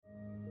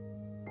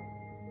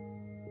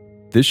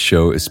This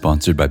show is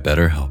sponsored by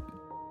BetterHelp.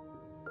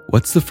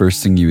 What's the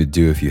first thing you would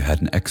do if you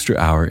had an extra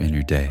hour in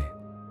your day?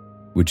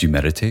 Would you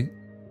meditate?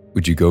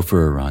 Would you go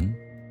for a run?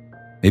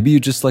 Maybe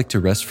you just like to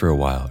rest for a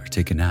while or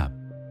take a nap.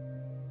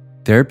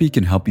 Therapy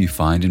can help you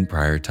find and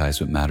prioritize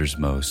what matters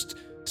most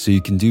so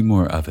you can do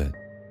more of it.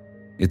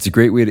 It's a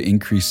great way to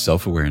increase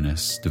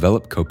self-awareness,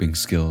 develop coping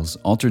skills,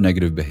 alter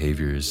negative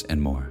behaviors,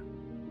 and more.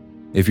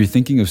 If you're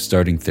thinking of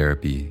starting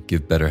therapy,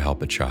 give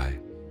BetterHelp a try.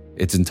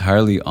 It's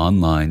entirely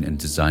online and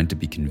designed to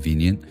be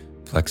convenient,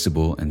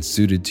 flexible, and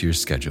suited to your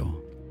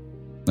schedule.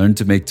 Learn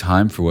to make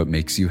time for what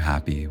makes you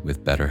happy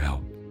with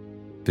BetterHelp.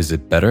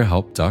 Visit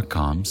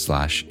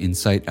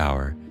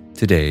betterhelp.com/insighthour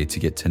today to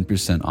get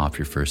 10% off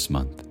your first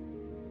month.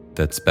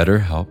 That's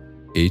BetterHelp,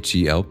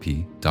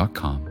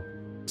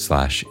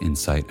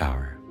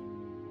 HELP.com/insighthour.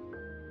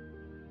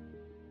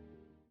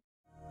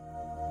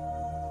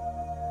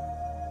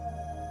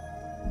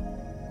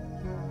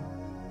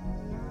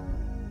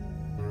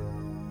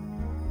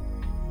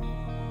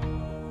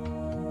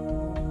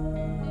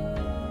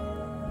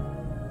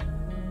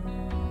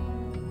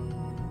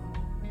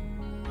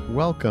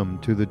 Welcome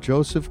to the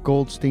Joseph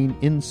Goldstein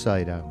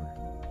Insight Hour.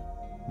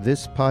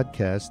 This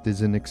podcast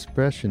is an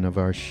expression of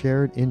our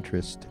shared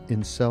interest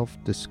in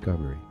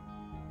self-discovery.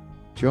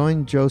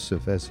 Join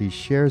Joseph as he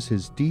shares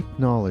his deep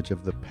knowledge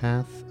of the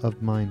path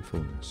of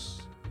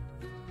mindfulness.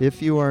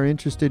 If you are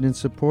interested in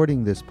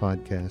supporting this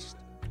podcast,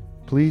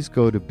 please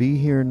go to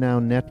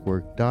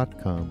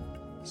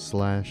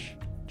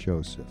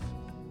BeHereNowNetwork.com/Joseph.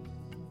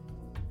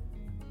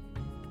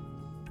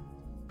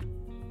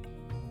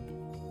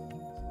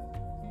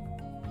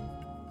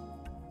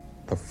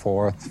 The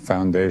fourth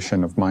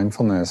foundation of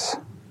mindfulness,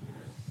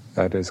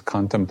 that is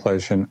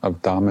contemplation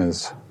of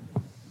Dhammas.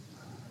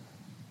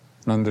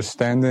 And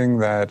understanding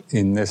that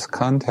in this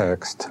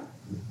context,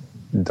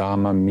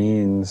 Dhamma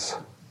means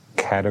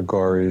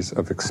categories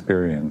of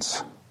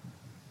experience,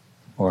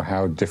 or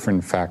how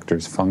different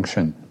factors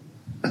function.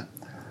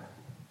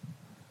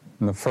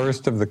 And the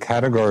first of the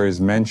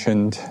categories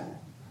mentioned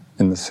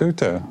in the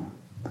sutta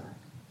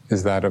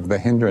is that of the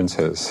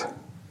hindrances.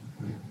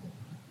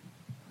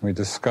 We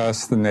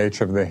discussed the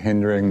nature of the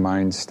hindering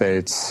mind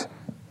states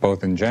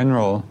both in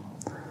general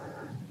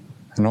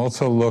and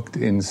also looked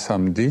in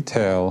some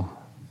detail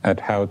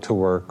at how to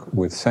work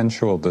with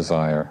sensual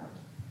desire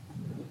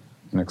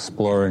and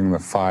exploring the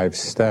 5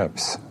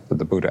 steps that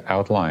the Buddha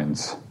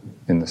outlines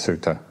in the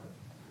sutta.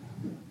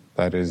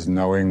 That is,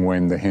 knowing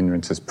when the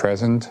hindrance is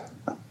present,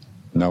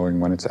 knowing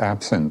when it's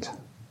absent,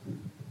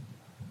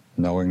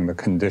 knowing the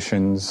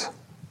conditions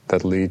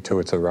that lead to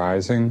its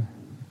arising,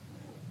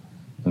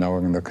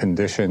 knowing the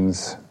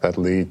conditions that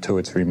lead to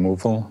its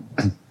removal,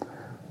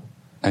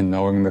 and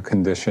knowing the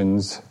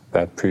conditions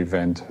that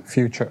prevent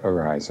future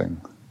arising.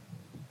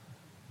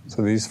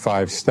 So these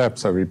 5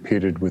 steps are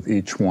repeated with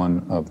each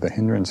one of the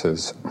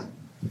hindrances.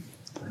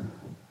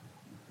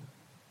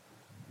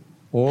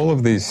 All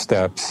of these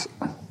steps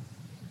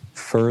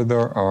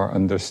further our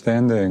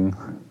understanding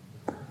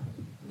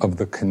of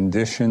the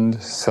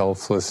conditioned,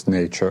 selfless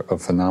nature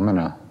of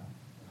phenomena.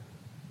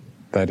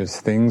 That is,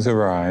 things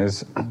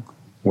arise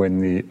when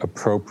the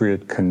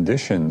appropriate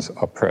conditions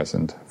are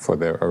present for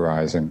their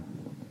arising.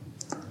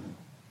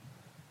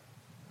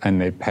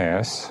 And they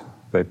pass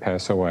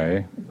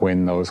away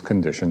when those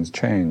conditions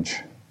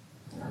change.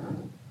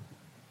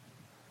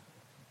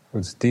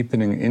 It's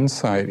deepening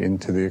insight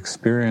into the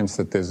experience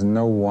that there's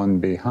no one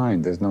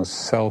behind, there's no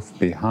self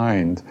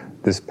behind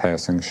this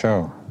passing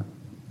show.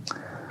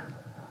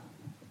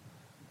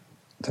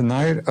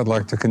 Tonight, I'd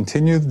like to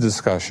continue the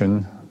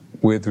discussion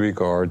with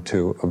regard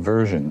to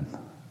aversion,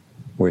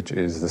 which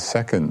is the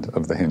second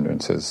of the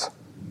hindrances,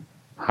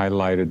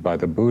 highlighted by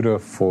the Buddha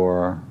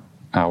for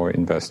our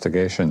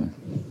investigation.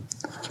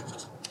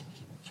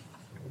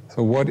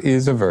 So what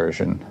is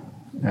aversion,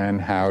 and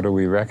how do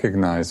we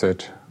recognize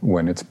it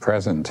when it's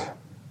present?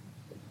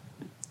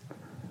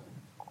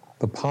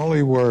 The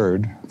Pali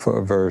word for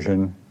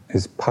aversion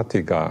is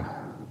patigha,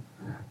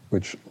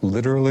 which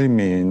literally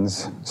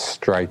means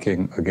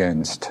striking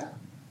against.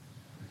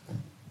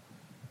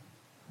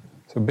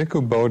 So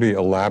Bhikkhu Bodhi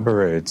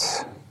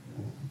elaborates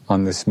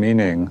on this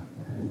meaning,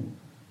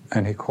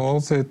 and he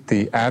calls it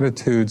the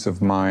attitudes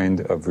of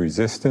mind of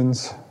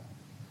resistance,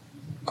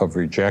 of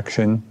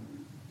rejection,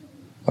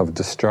 of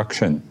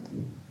destruction.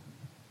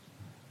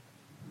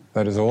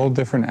 That is, all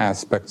different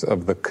aspects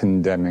of the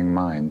condemning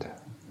mind,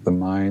 the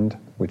mind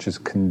which is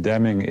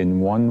condemning in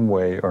one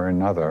way or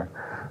another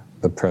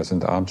the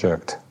present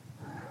object.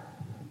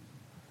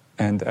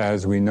 And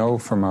as we know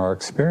from our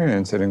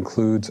experience, it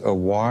includes a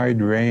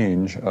wide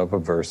range of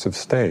aversive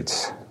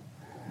states.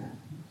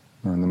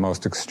 In the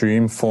most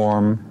extreme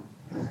form,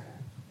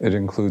 it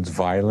includes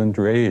violent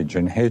rage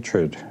and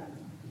hatred.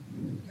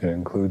 It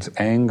includes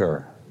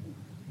anger,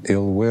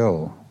 ill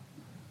will,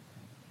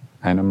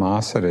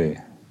 animosity,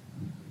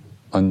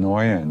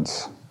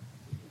 annoyance,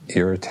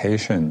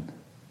 irritation,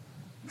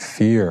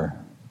 fear.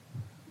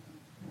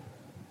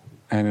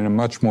 And in a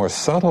much more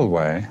subtle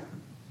way,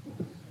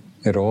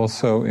 it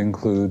also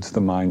includes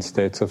the mind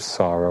states of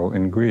sorrow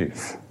and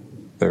grief,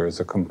 there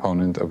is a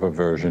component of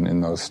aversion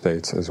in those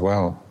states as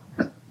well.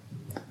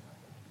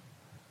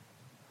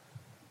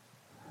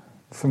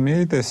 For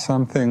me, there's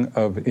something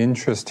of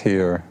interest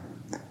here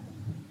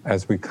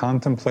as we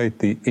contemplate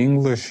the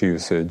English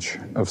usage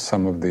of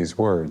some of these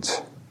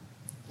words.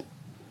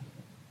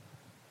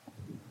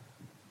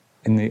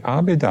 In the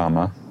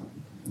Abhidhamma,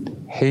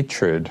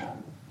 hatred,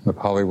 the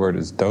Pali word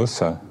is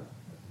dosa,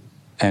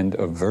 and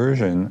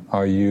aversion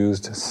are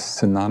used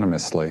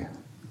synonymously.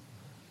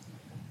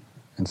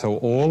 And so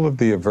all of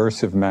the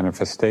aversive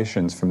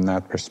manifestations from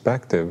that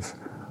perspective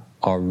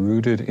are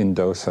rooted in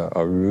dosa,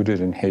 are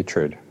rooted in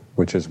hatred,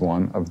 which is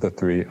one of the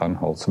three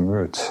unwholesome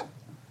roots.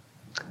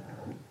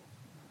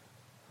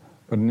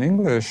 But in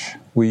English,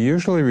 we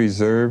usually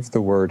reserve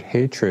the word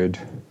hatred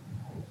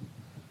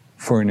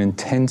for an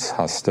intense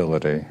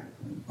hostility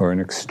or an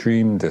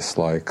extreme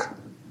dislike.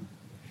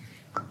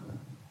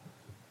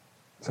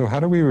 So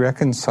how do we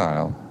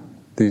reconcile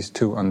these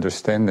two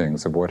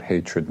understandings of what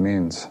hatred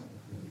means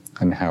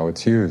and how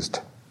it's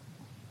used?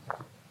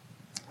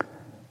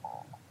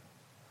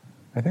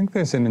 I think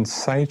there's an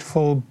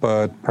insightful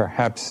but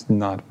perhaps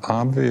not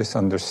obvious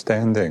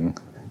understanding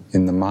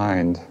in the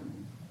mind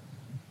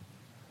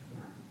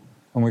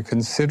when we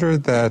consider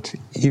that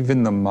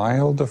even the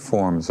milder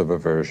forms of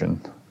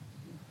aversion,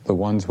 the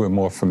ones we're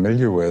more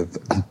familiar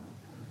with,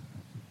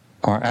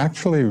 are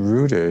actually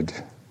rooted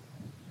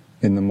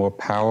in the more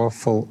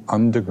powerful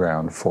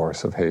underground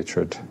force of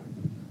hatred.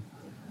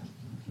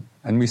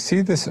 And we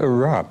see this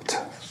erupt.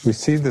 We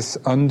see this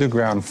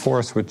underground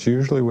force which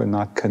usually we're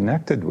not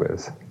connected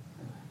with,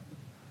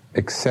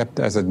 except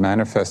as it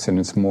manifests in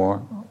its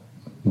more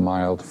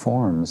mild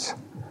forms.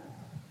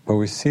 But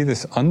we see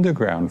this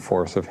underground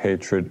force of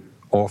hatred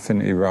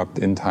often erupt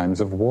in times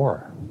of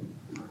war,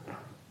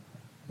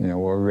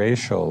 or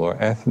racial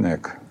or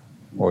ethnic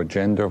or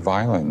gender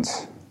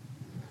violence,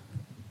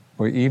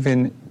 or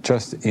even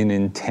just in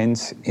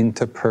intense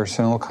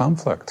interpersonal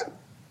conflict.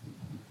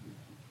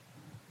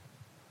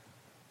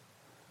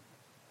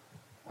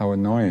 How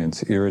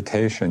annoyance,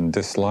 irritation,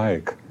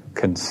 dislike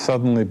can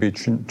suddenly be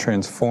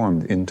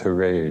transformed into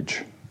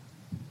rage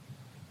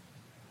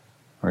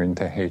or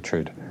into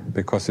hatred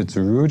because it's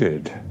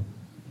rooted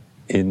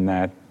in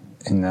that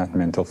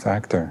mental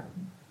factor.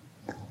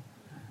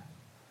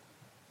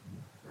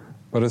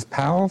 But as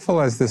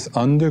powerful as this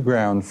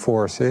underground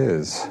force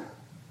is,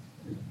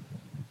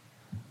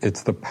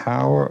 it's the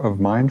power of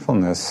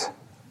mindfulness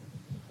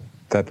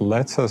that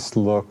lets us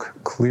look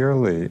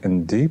clearly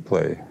and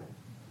deeply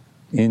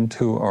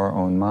into our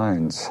own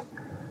minds.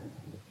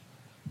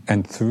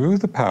 And through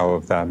the power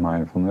of that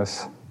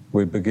mindfulness,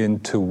 we begin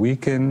to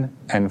weaken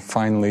and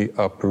finally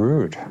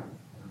uproot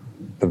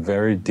the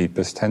very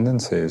deepest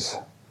tendencies.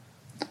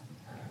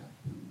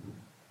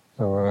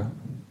 So a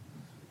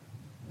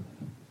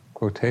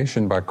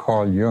quotation by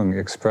Carl Jung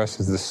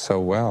expresses this so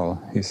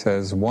well. He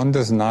says, "One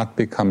does not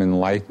become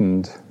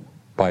enlightened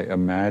by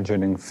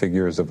imagining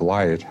figures of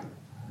light,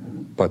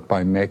 but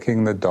by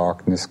making the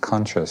darkness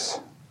conscious.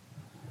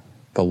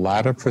 The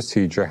latter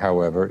procedure,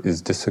 however,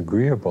 is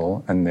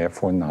disagreeable and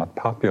therefore not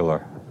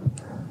popular."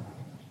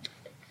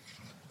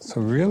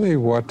 So really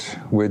what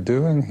we're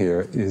doing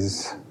here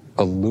is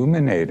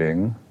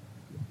illuminating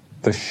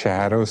the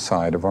shadow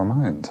side of our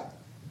mind,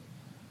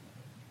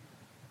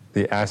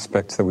 the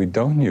aspects that we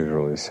don't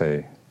usually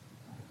see.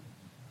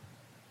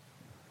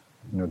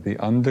 The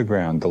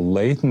underground, the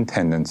latent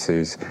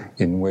tendencies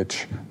in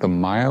which the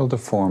milder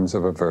forms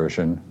of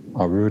aversion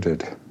are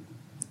rooted.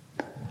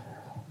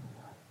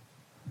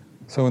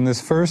 So in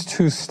these first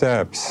two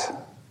steps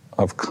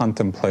of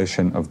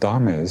contemplation of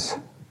dhammas,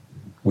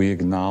 we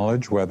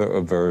acknowledge whether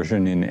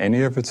aversion in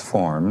any of its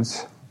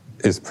forms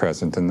is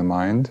present in the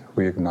mind.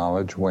 We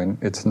acknowledge when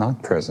it's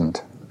not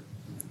present.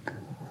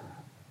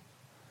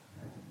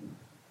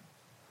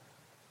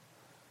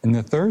 In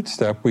the third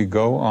step, we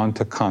go on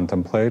to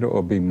contemplate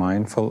or be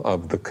mindful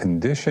of the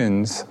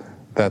conditions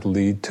that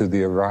lead to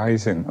the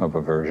arising of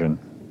aversion.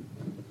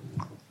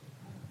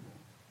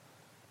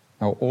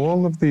 Now,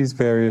 all of these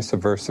various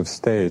aversive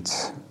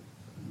states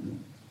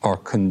are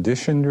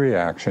conditioned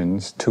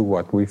reactions to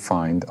what we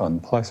find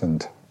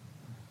unpleasant.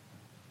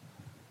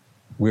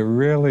 We're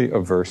really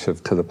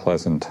aversive to the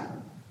pleasant.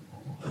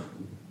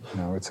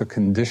 It's a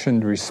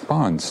conditioned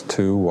response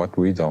to what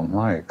we don't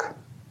like.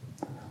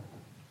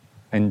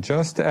 And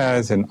just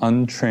as an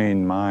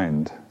untrained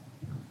mind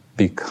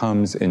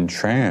becomes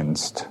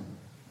entranced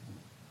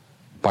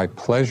by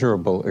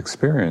pleasurable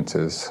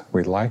experiences,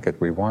 we like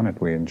it, we want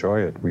it, we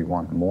enjoy it, we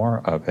want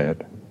more of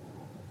it,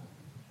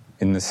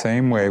 in the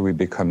same way we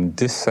become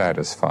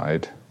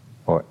dissatisfied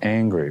or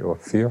angry or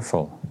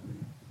fearful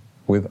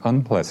with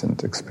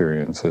unpleasant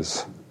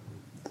experiences.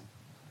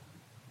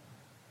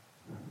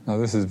 Now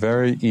this is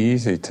very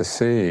easy to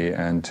see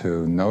and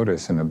to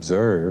notice and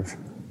observe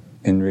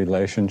in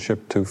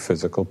relationship to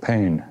physical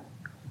pain.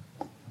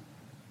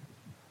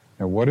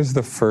 Now, what is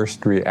the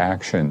first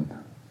reaction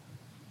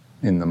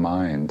in the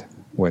mind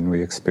when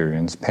we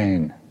experience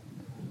pain?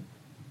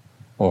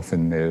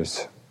 Often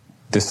there's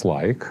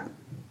dislike.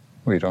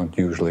 We don't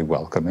usually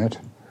welcome it.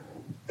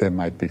 There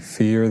might be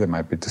fear, there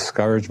might be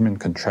discouragement,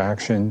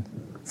 contraction,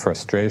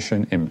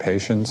 frustration,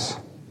 impatience.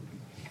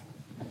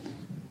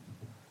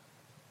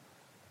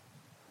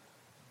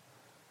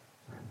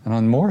 And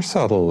on more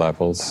subtle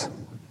levels,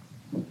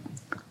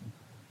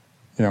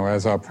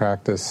 as our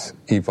practice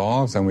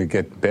evolves and we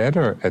get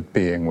better at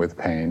being with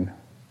pain,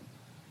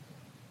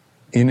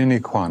 in an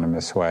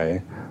equanimous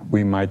way,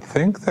 we might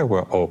think that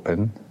we're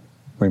open,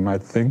 we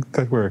might think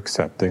that we're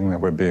accepting, that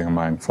we're being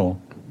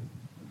mindful.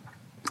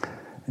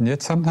 And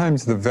yet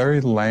sometimes the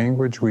very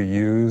language we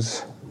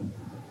use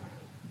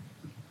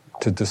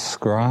to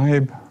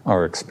describe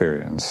our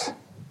experience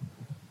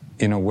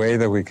in a way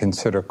that we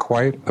consider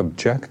quite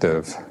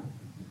objective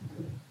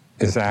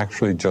is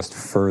actually just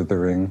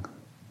furthering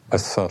a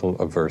subtle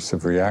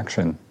aversive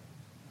reaction.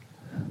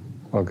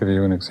 I'll give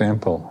you an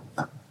example.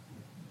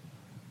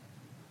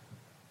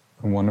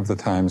 One of the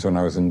times when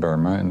I was in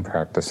Burma and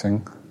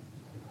practicing,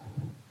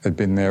 I'd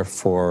been there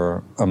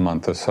for a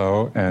month or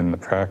so, and the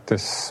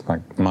practice, my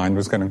mind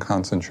was getting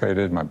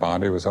concentrated, my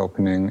body was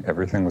opening,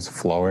 everything was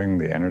flowing,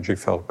 the energy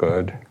felt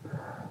good.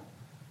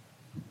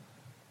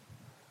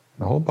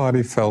 The whole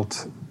body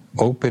felt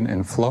open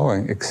and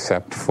flowing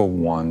except for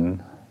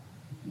one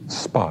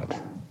spot.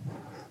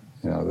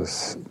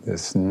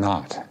 This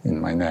knot in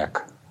my neck.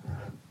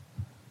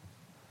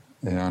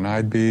 And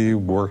I'd be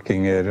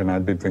working it, and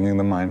I'd be bringing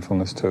the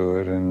mindfulness to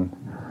it, and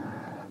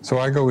so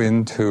I go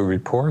in to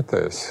report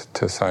this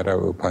to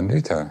Sayadaw U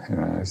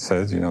Pandita. It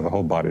says, the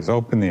whole body's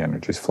open, the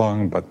energy's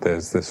flowing, but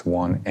there's this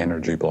one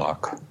energy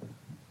block.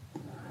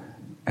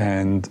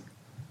 And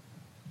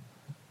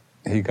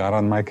he got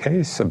on my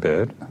case a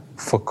bit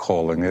for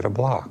calling it a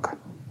block.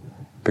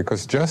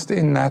 Because just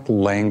in that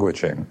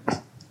languaging,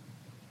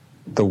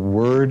 the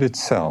word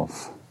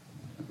itself,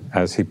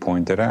 as he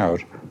pointed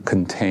out,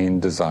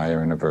 contained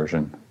desire and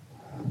aversion.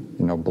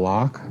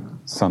 Block,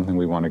 something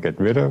we want to get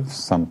rid of,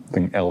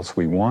 something else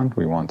we want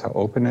to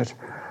open it.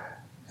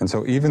 And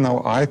so even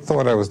though I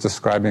thought I was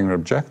describing it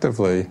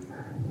objectively,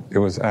 it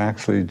was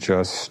actually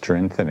just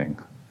strengthening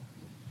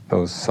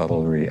those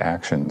subtle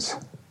reactions.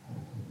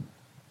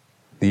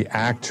 The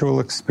actual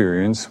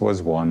experience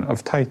was one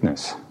of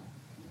tightness.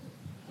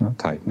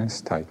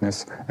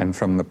 Tightness. And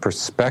from the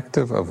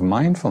perspective of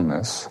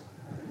mindfulness,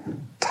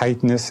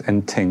 tightness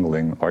and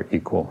tingling are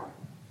equal.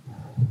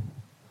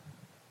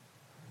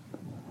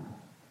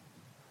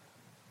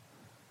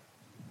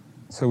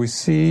 So we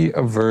see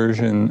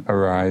aversion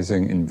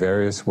arising in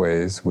various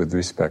ways with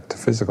respect to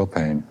physical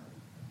pain.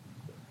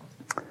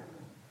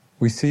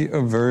 We see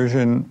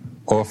aversion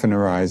often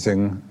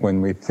arising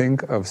when we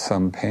think of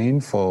some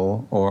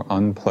painful or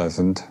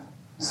unpleasant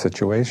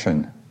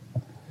situation.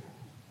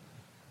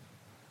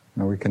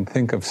 We can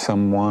think of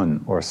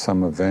someone or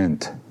some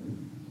event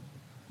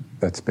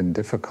that's been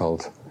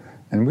difficult,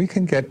 and we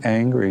can get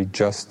angry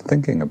just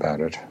thinking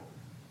about it.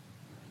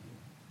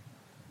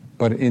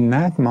 But in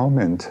that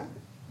moment,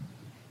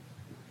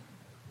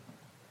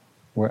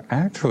 we're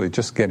actually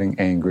just getting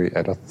angry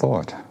at a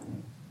thought.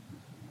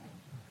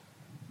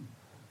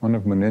 One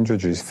of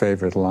Munindraji's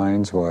favorite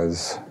lines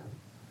was,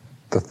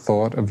 "The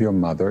thought of your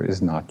mother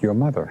is not your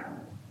mother.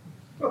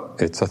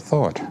 It's a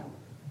thought."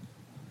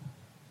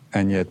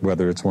 And yet,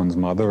 whether it's one's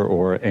mother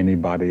or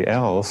anybody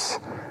else,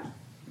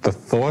 the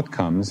thought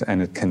comes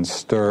and it can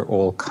stir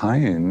all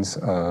kinds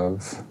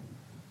of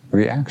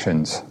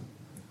reactions.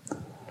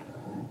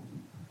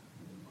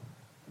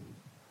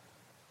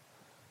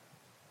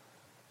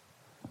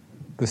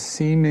 The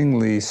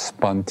seemingly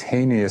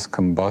spontaneous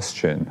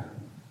combustion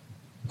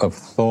of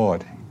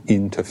thought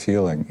into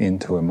feeling,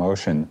 into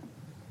emotion,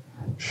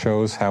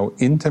 shows how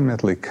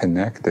intimately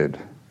connected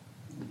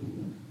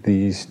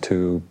these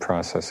two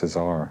processes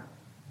are.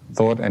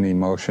 Thought and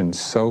emotion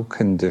so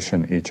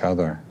condition each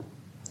other.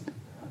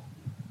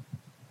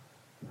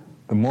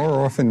 The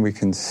more often we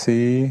can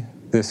see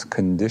this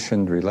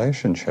conditioned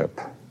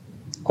relationship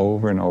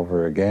over and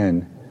over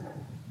again,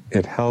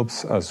 it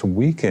helps us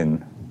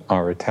weaken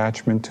our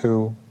attachment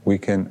to,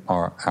 weaken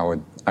our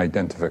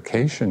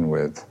identification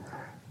with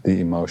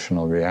the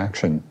emotional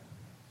reaction.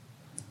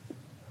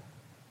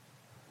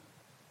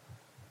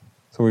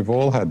 So we've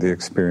all had the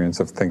experience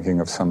of thinking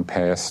of some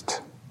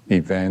past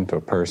event or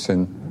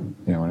person,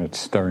 and it's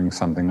stirring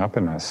something up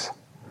in us.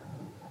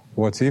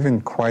 What's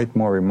even quite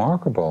more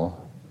remarkable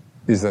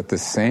is that the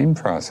same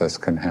process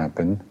can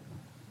happen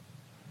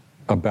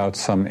about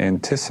some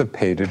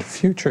anticipated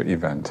future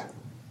event.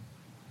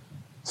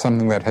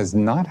 Something that has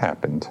not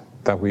happened,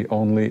 that we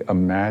only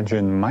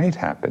imagine might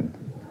happen.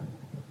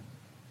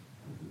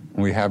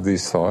 We have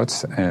these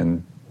thoughts,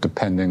 and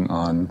depending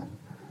on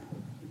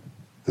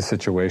the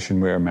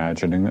situation we're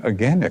imagining,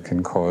 again, it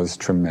can cause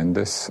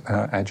tremendous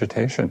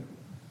agitation.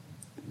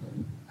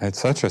 I had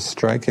such a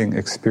striking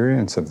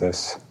experience of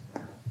this.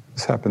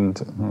 This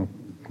happened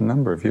a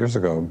number of years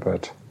ago,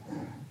 but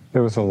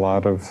there was a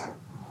lot of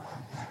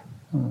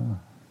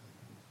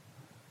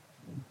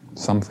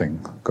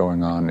something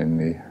going on in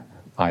the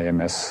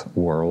IMS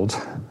world.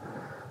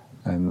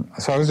 And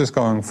so I was just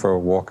going for a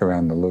walk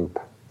around the loop.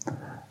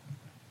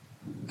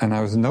 And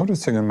I was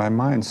noticing in my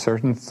mind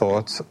certain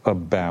thoughts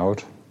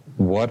about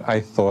what I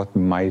thought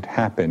might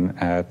happen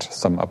at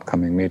some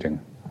upcoming meeting.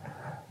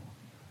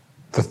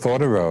 The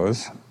thought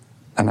arose,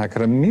 and I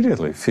could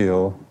immediately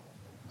feel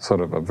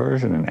sort of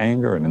aversion and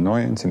anger and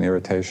annoyance and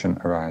irritation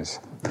arise.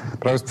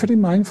 But I was pretty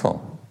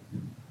mindful,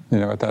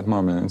 at that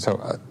moment. And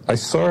so I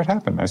saw it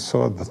happen. I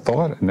saw the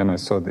thought, and then I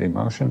saw the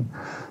emotion.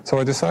 So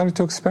I decided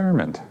to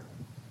experiment.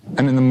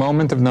 And in the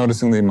moment of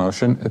noticing the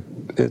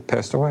emotion, it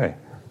passed away.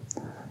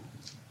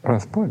 But I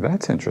thought, boy,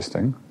 that's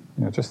interesting.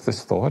 Just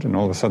this thought, and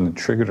all of a sudden it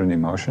triggered an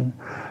emotion.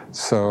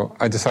 So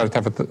I decided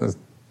to have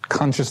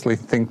consciously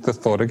think the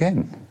thought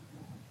again.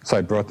 So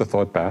I brought the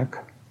thought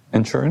back,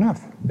 and sure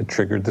enough, it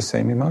triggered the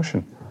same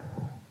emotion.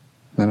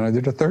 Then I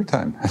did a third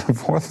time, and a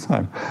fourth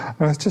time.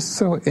 And it was just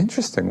so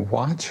interesting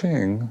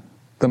watching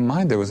the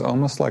mind. There was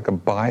almost like a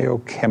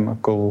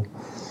biochemical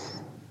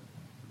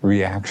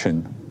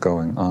reaction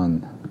going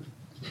on.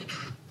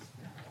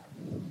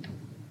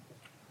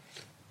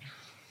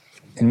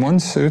 In one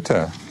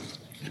sutta,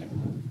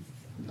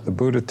 the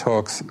Buddha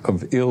talks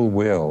of ill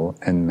will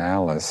and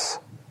malice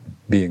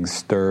being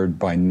stirred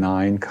by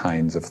 9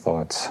 kinds of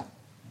thoughts.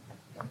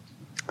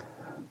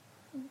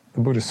 The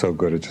Buddha is so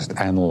good at just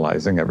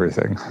analyzing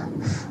everything,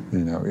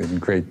 in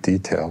great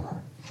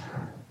detail.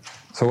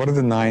 So what are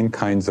the 9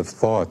 kinds of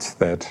thoughts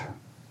that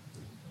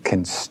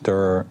can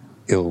stir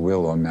ill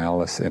will or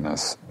malice in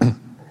us?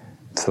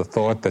 It's the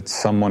thought that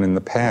someone in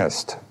the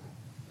past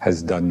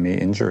has done me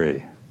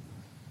injury.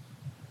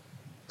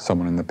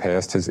 Someone in the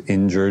past has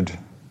injured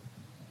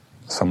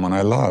someone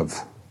I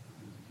love.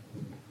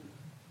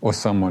 Or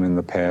someone in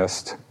the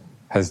past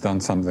has done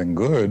something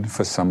good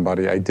for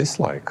somebody I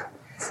dislike,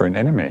 for an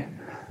enemy.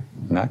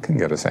 And that can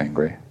get us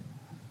angry.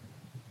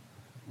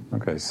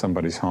 Okay,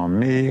 somebody's harmed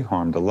me,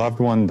 harmed a loved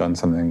one, done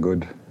something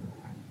good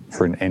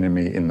for an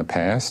enemy in the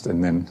past,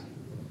 and then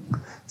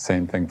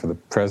same thing for the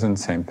present,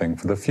 same thing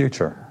for the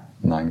future.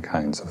 9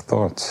 kinds of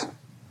thoughts.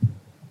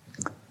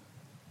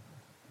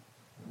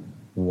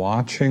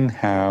 Watching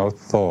how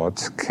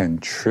thoughts can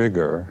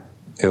trigger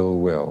ill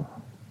will,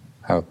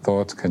 how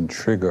thoughts can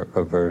trigger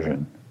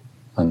aversion,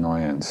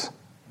 annoyance.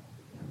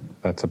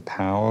 That's a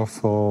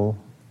powerful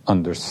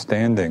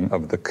understanding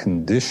of the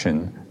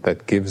condition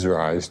that gives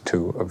rise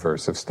to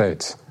aversive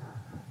states,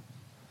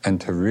 and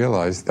to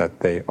realize that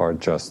they are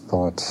just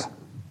thoughts.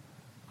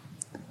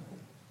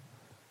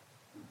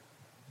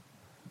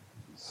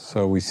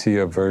 So we see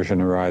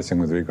aversion arising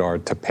with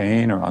regard to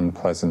pain or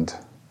unpleasant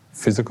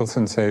physical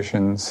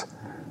sensations,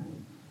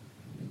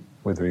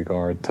 with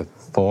regard to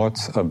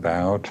thoughts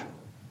about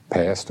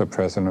past or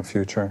present or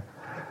future.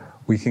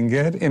 We can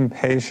get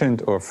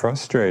impatient or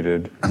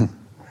frustrated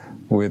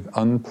with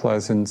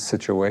unpleasant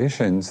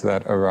situations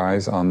that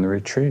arise on the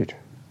retreat.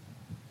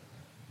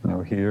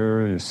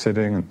 Here you're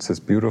sitting, it's this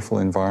beautiful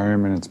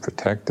environment, it's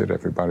protected,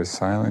 everybody's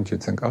silent.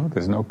 You'd think,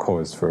 there's no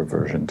cause for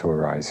aversion to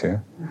arise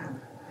here.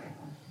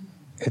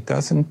 It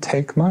doesn't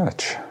take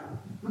much.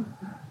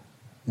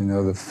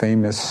 The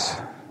famous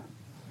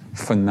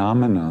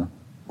phenomena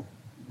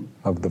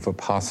of the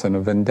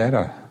Vipassana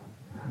vendetta,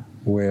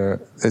 where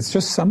it's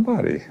just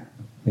somebody,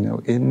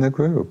 in the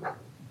group,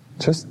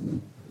 just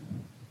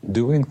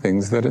doing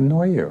things that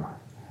annoy you.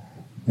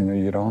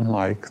 You don't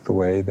like the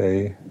way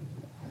they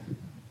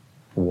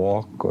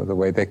walk, or the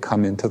way they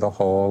come into the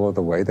hall, or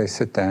the way they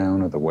sit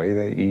down, or the way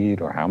they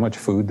eat, or how much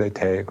food they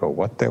take, or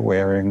what they're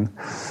wearing.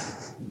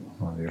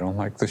 Or you don't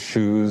like the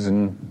shoes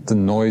and the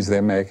noise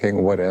they're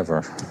making,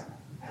 whatever.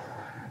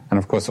 And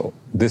of course,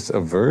 this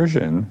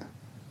aversion,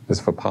 this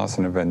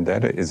Vipassana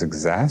vendetta, is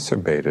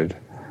exacerbated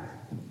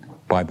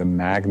by the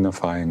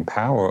magnifying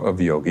power of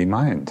yogi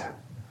mind.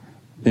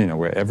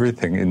 Where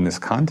everything in this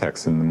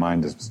context, and the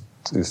mind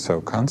is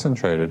so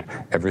concentrated,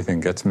 everything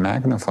gets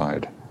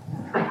magnified.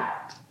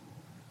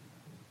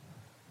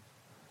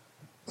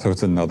 So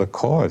it's another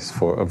cause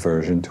for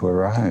aversion to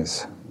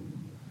arise.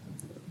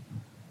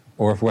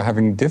 Or if we're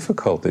having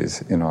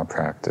difficulties in our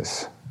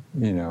practice,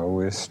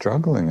 we're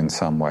struggling in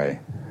some way,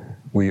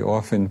 we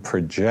often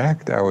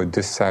project our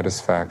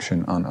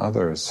dissatisfaction on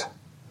others.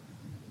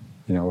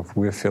 If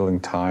we're feeling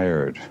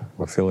tired,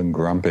 we're feeling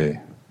grumpy,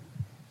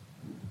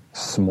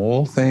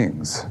 small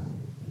things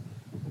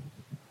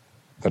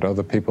that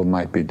other people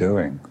might be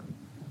doing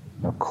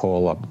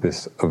call up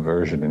this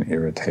aversion and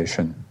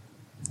irritation.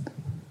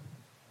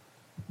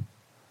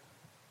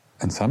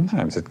 And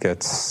sometimes it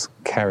gets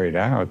carried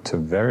out to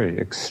very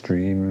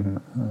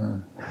extreme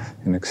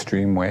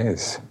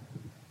ways.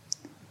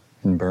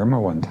 In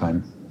Burma one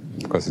time,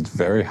 because it's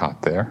very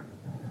hot there,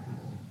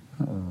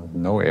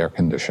 no air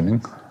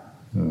conditioning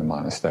in the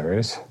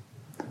monasteries.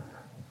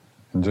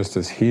 And just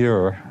as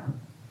here,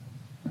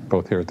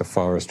 both here at the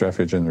Forest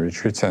Refuge and the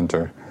Retreat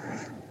Center,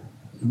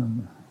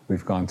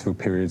 we've gone through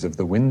periods of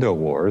the window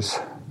wars.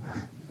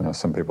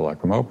 Some people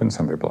like them open,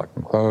 some people like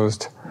them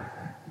closed.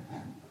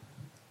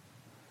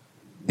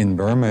 In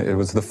Burma, it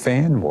was the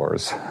fan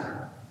wars.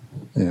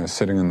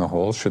 Sitting in the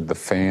hall, should the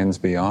fans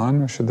be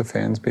on or should the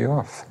fans be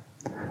off?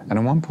 And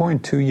at one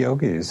point, 2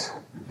 yogis,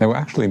 they were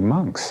actually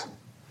monks,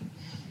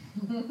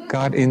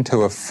 got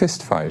into a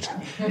fist fight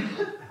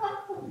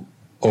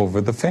over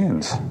the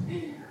fans.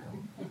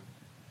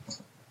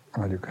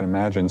 Well, you can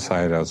imagine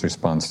Sayadaw's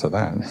response to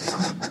that.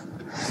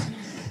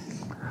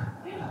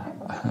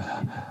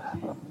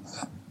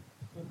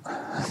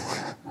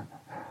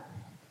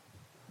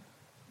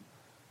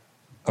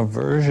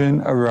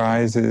 Aversion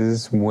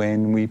arises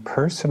when we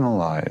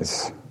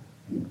personalize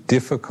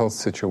difficult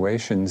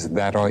situations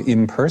that are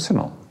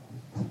impersonal,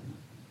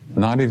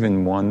 not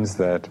even ones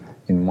that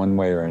in one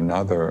way or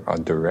another are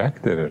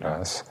directed at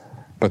us,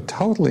 but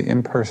totally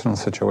impersonal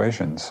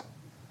situations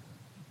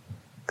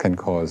can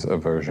cause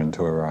aversion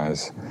to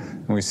arise.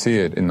 And we see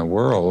it in the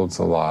world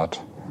a lot.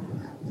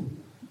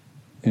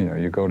 You know,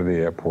 you go to the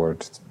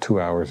airport 2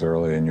 hours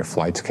early and your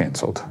flight's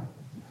canceled,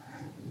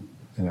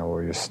 you know,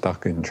 or you're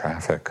stuck in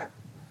traffic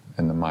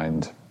and the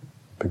mind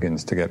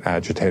begins to get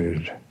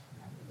agitated.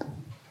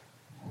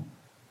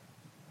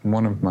 In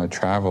one of my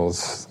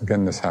travels,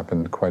 again, this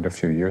happened quite a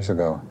few years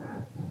ago,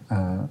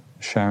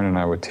 Sharon and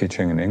I were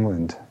teaching in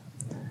England,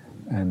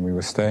 and we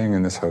were staying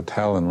in this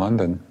hotel in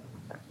London.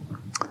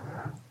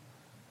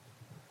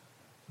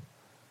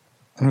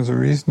 And it was a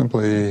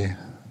reasonably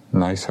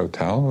nice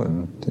hotel,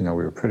 and you know,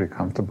 we were pretty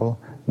comfortable.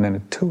 And then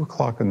at 2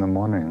 o'clock in the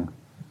morning,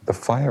 the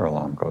fire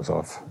alarm goes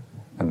off,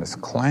 and this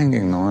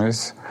clanging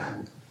noise,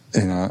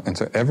 you know, and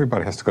so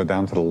everybody has to go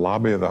down to the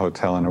lobby of the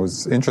hotel, and it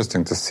was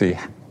interesting to see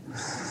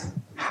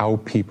how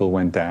people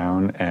went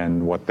down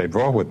and what they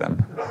brought with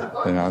them.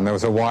 You know, and there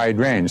was a wide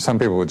range. Some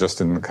people were just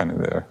in kind of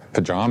their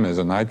pajamas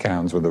or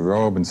nightgowns with a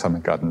robe, and some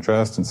had gotten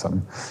dressed, and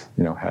some,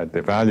 you know, had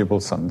their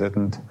valuables, some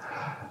didn't.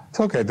 It's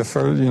okay. The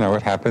first, you know,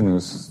 it happened. It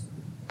was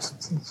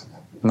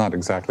not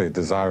exactly a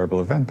desirable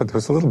event, but there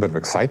was a little bit of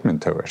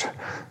excitement to it,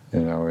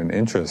 you know, and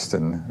interest,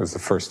 and it was the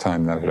first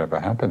time that had ever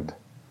happened.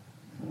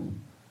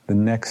 The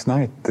next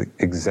night, the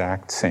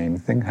exact same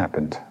thing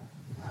happened.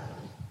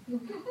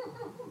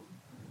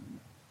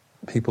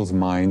 People's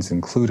minds,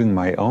 including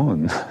my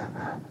own,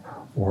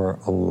 were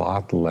a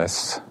lot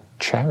less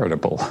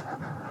charitable.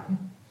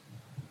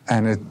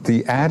 And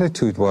the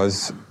attitude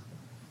was,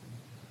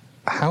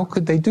 how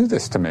could they do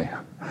this to me?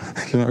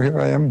 You know, here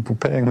I am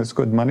paying this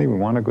good money, we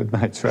want a good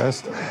night's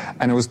rest.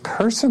 And it was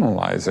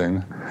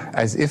personalizing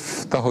as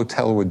if the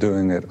hotel were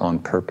doing it on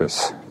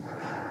purpose.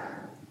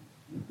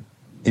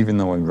 Even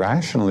though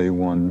rationally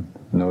one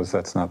knows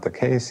that's not the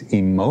case,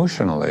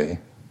 emotionally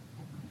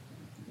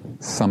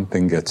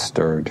something gets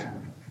stirred.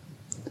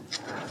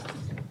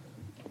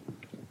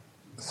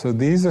 So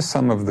these are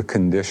some of the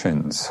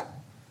conditions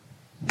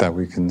that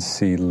we can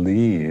see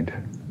lead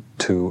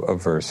to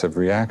aversive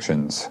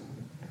reactions.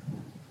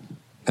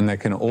 And they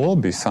can all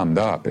be summed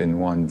up in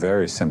one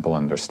very simple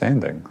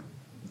understanding.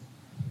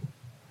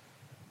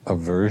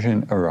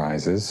 Aversion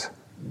arises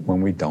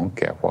when we don't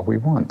get what we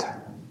want.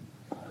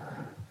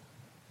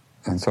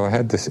 And so I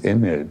had this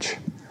image,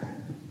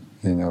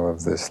 you know,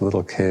 of this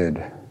little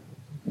kid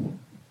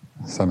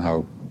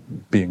somehow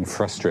being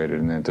frustrated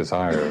in their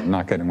desire of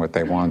not getting what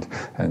they want,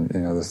 and, you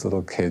know, this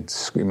little kid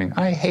screaming,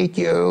 "I hate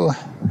you!"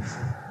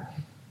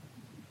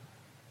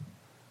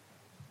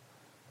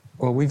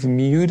 Well, we've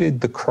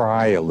muted the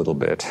cry a little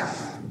bit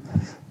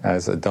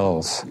as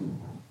adults,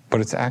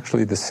 but it's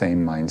actually the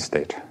same mind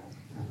state.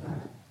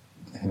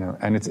 You know,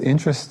 and it's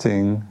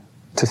interesting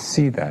to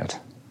see that,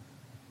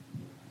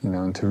 you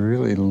know, and to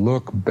really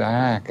look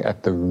back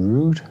at the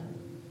root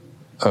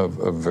of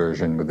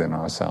aversion within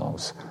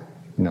ourselves,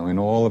 you know, in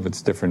all of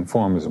its different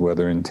forms,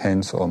 whether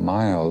intense or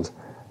mild,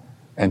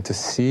 and to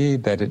see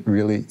that it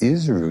really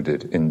is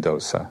rooted in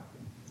dosa,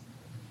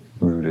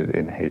 rooted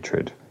in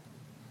hatred,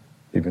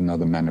 even though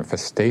the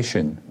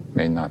manifestation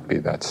may not be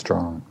that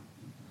strong.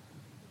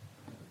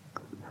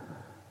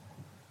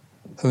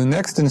 So the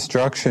next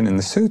instruction in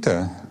the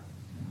sutta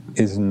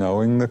is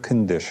knowing the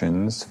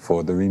conditions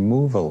for the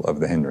removal of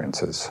the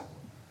hindrances.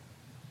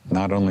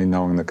 Not only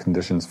knowing the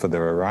conditions for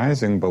their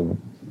arising, but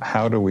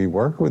how do we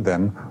work with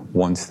them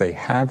once they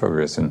have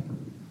arisen?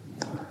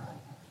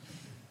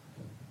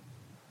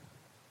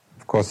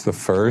 Of course, the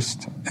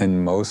first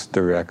and most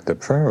direct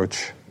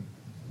approach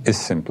is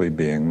simply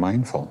being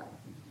mindful.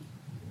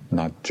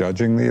 Not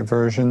judging the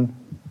aversion,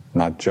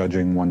 not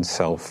judging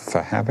oneself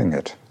for having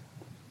it.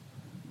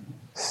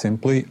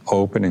 Simply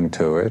opening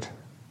to it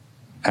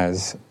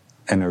as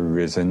an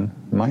arisen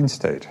mind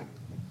state.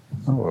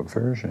 Oh,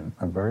 aversion,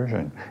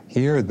 aversion.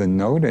 Here, the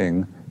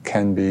noting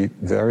can be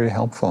very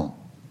helpful.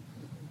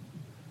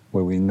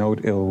 Where we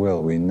note ill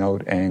will, we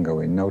note anger,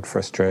 we note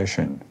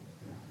frustration,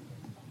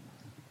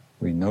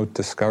 we note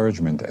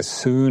discouragement as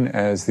soon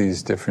as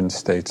these different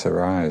states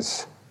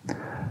arise.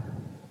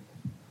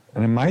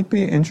 And it might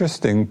be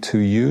interesting to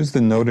use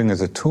the noting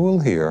as a tool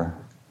here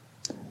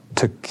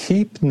to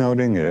keep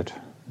noting it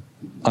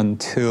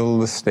until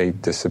the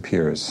state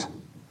disappears.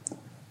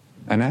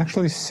 And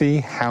actually see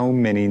how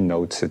many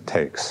notes it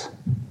takes.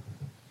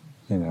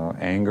 You know,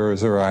 anger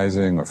is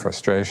arising, or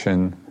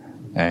frustration,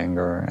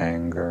 anger,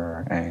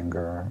 anger,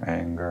 anger,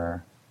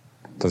 anger.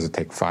 Does it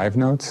take 5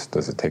 notes?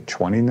 Does it take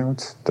 20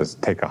 notes? Does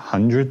it take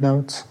 100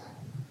 notes?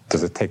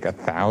 Does it take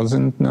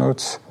 1,000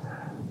 notes?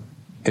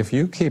 If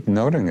you keep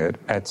noting it,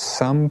 at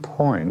some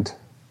point,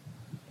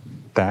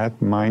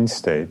 that mind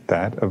state,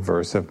 that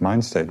aversive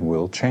mind state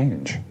will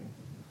change.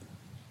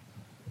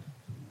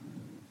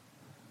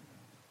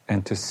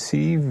 and to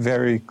see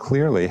very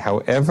clearly,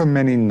 however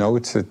many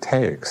notes it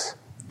takes,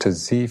 to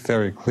see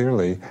very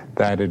clearly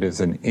that it is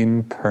an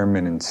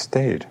impermanent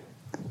state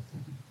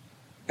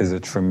is a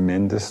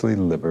tremendously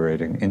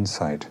liberating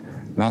insight.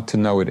 Not to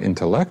know it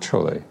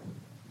intellectually,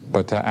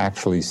 but to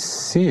actually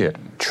see it,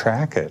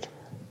 track it,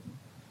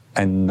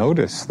 and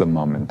notice the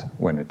moment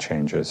when it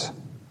changes.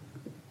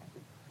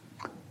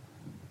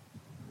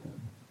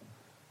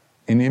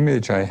 An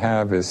image I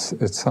have is,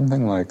 it's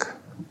something like,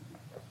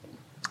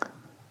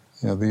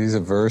 these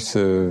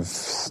aversive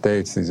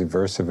states, these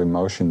aversive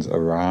emotions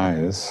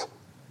arise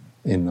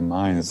in the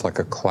mind. It's like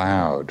a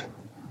cloud.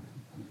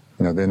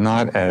 They're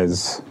not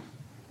as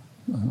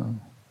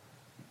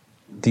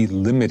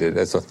delimited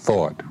as a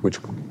thought, which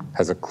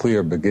has a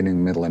clear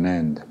beginning, middle, and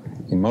end.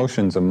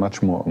 Emotions are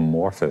much more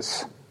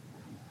amorphous.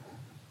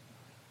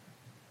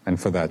 And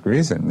for that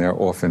reason, they're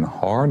often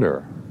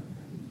harder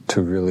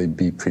to really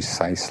be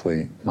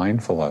precisely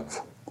mindful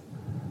of.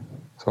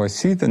 So I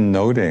see the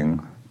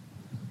noting,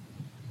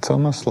 it's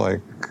almost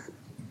like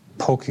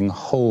poking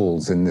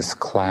holes in this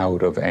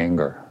cloud of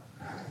anger.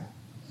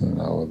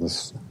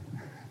 This,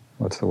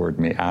 what's the word,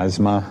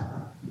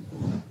 miasma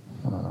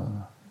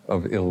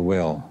of ill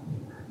will.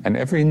 And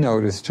every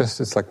note is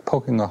it's like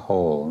poking a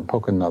hole, and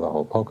poke another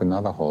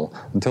hole,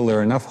 until there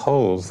are enough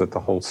holes that the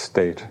whole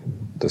state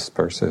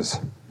disperses.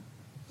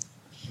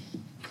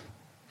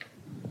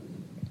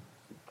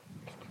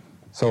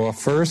 So a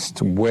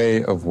first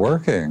way of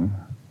working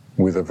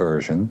with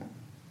aversion,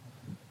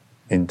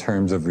 in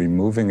terms of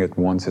removing it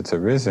once it's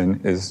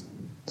arisen, is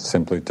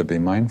simply to be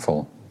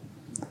mindful.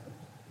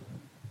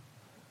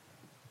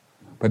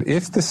 But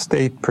if the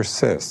state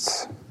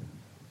persists,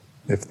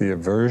 if the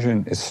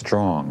aversion is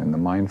strong and the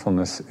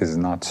mindfulness is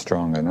not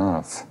strong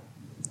enough,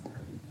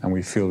 and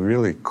we feel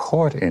really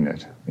caught in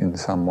it in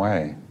some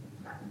way,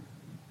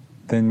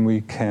 then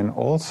we can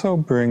also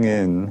bring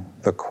in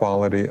the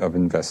quality of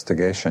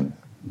investigation.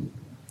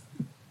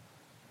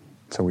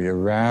 So we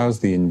arouse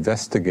the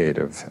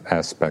investigative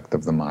aspect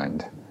of the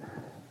mind.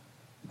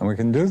 And we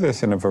can do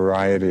this in a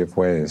variety of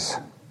ways.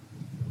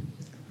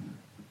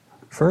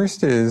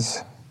 First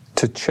is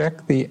to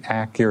check the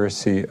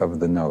accuracy of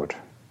the note.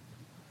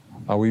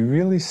 Are we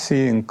really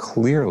seeing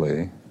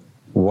clearly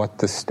what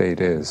the state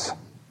is?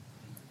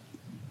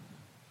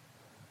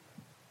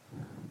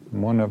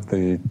 One of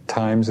the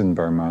times in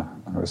Burma,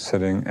 I was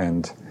sitting,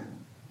 and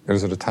it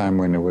was at a time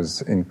when it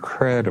was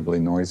incredibly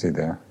noisy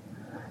there.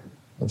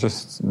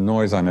 Just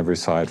noise on every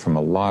side from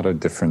a lot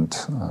of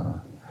different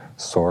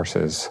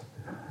sources.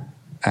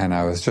 And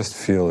I was just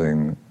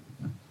feeling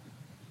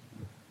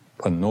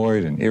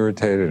annoyed and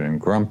irritated and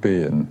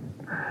grumpy. And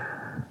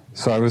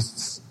so I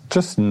was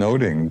just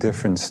noting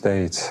different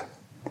states.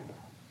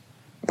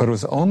 But it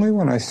was only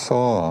when I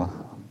saw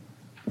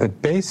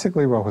that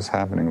basically what was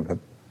happening, that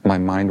my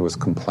mind was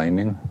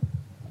complaining.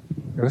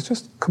 It was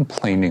just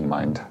complaining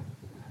mind.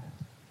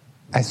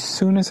 As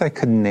soon as I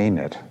could name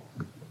it,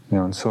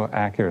 and so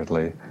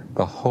accurately,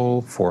 the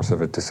whole force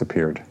of it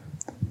disappeared.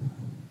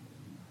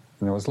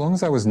 As long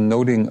as I was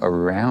noting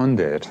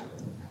around it,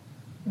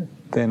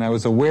 then I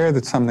was aware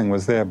that something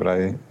was there, but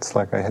it's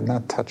like I had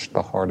not touched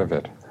the heart of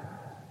it.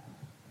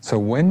 So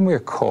when we're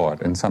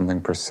caught and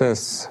something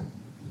persists,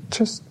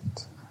 just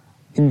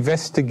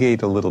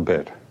investigate a little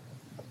bit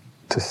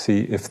to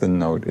see if the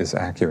note is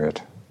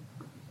accurate.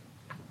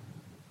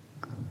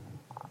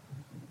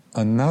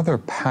 Another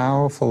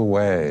powerful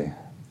way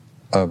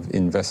of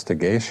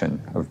investigation,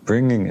 of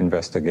bringing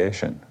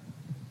investigation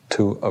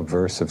to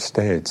aversive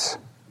states,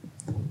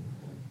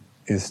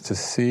 is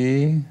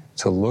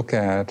to look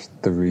at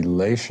the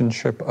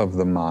relationship of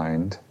the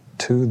mind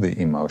to the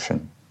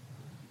emotion.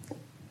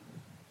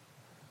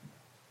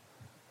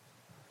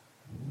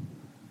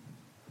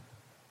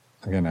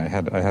 Again, I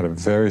had a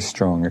very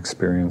strong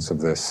experience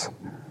of this.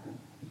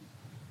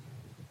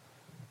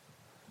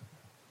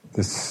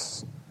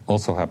 This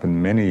also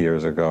happened many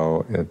years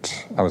ago.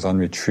 I was on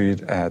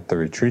retreat at the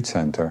retreat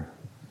center.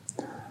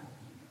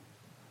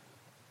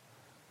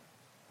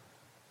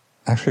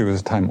 Actually, it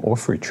was a time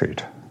off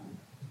retreat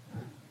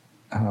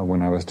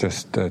when I was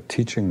just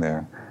teaching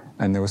there.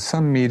 And there was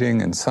some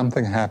meeting and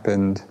something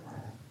happened,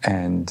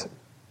 and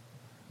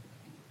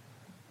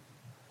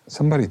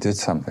somebody did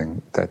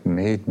something that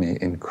made me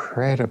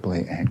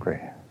incredibly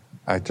angry.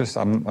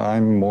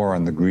 I'm more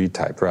on the greed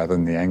type rather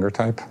than the anger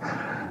type.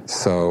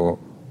 So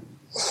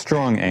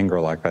strong anger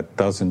like that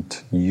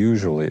doesn't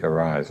usually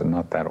arise, and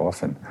not that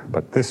often.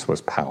 But this was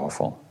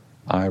powerful.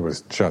 I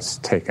was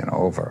just taken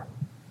over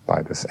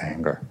by this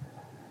anger.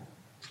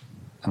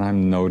 And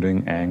I'm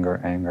noting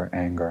anger,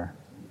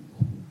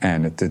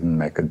 and it didn't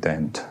make a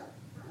dent.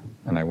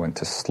 And I went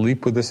to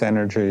sleep with this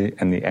energy,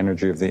 and the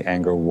energy of the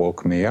anger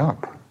woke me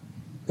up.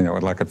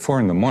 Like at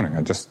 4 a.m,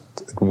 it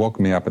woke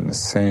me up, and the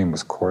same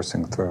was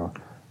coursing through.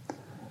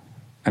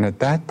 And at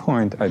that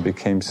point, I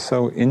became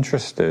so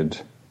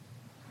interested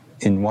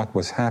in what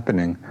was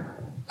happening,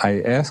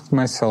 I asked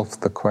myself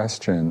the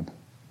question,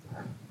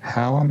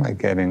 how am I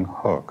getting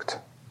hooked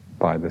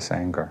by this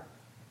anger?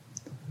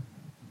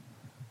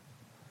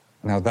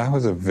 And Now that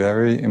was a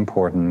very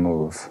important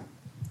move,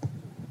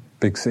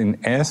 because in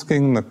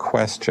asking the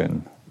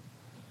question,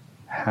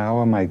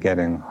 how am I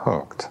getting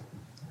hooked?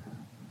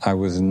 I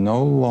was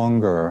no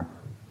longer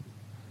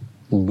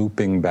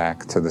looping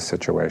back to the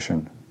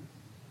situation.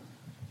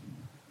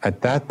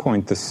 At that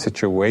point, the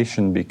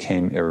situation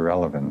became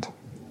irrelevant,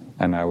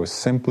 and I was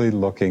simply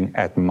looking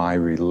at my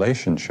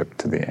relationship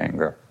to the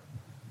anger.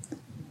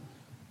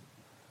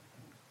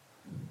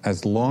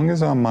 As long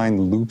as our mind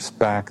loops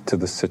back to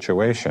the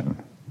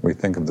situation, we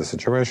think of the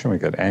situation, we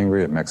get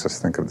angry, it makes us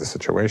think of the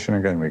situation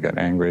again, we get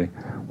angry,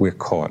 we're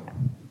caught.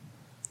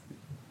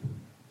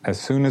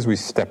 As soon as we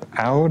step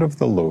out of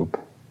the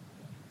loop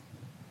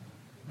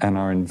and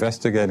are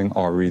investigating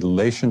our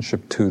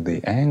relationship to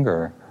the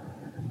anger,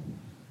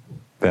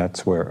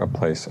 that's where a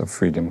place of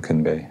freedom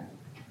can be.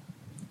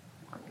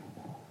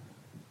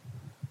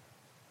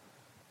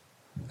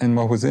 And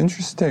what was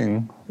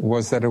interesting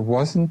was that it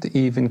wasn't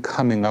even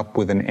coming up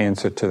with an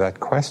answer to that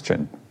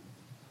question.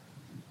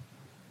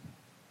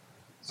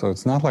 So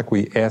it's not like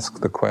we ask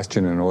the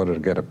question in order to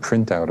get a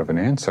printout of an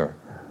answer.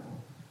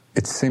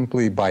 It's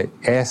simply by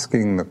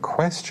asking the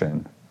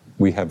question,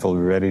 we have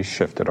already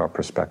shifted our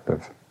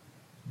perspective.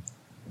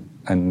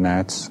 And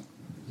that's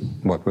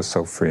what was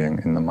so freeing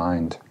in the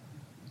mind.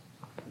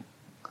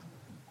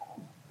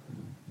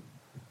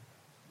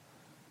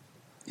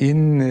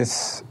 In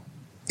this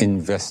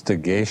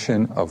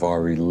investigation of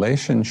our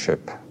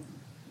relationship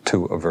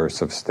to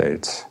aversive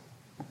states,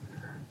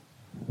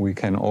 we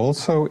can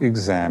also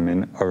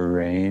examine a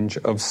range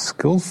of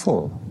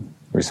skillful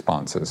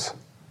responses.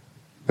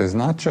 There's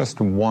not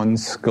just one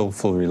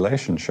skillful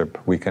relationship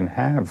we can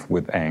have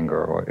with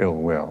anger or ill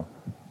will.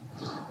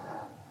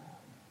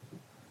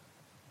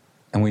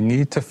 And we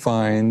need to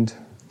find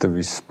the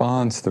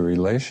response, the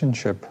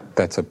relationship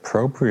that's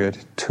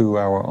appropriate to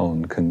our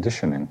own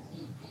conditioning.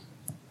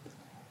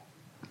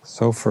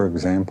 So, for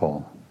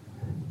example,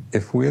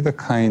 if we're the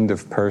kind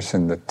of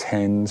person that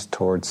tends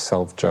towards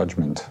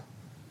self-judgment,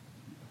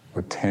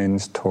 or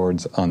tends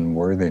towards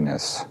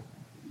unworthiness,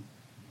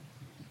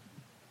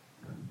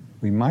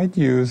 we might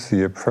use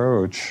the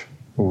approach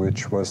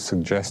which was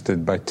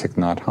suggested by Thich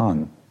Nhat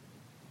Hanh.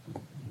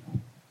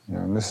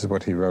 And this is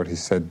what he wrote. He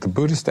said, the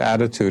Buddhist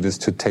attitude is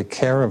to take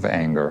care of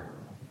anger.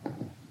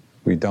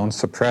 We don't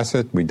suppress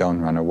it, we don't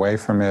run away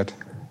from it.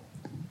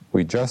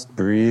 We just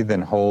breathe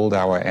and hold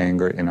our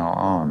anger in our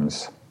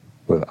arms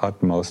with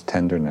utmost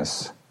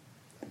tenderness.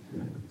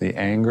 The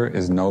anger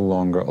is no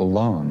longer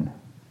alone.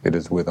 It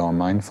is with our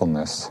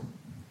mindfulness.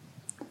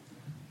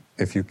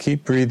 If you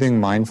keep breathing,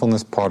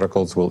 mindfulness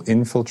particles will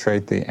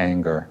infiltrate the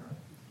anger.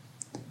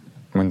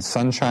 When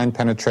sunshine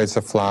penetrates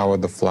a flower,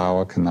 the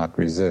flower cannot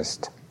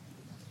resist.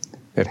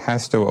 It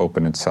has to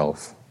open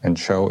itself and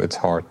show its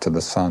heart to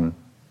the sun.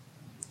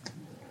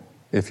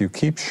 If you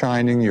keep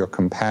shining your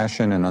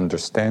compassion and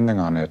understanding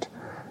on it,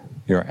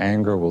 your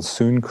anger will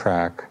soon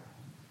crack,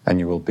 and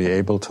you will be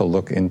able to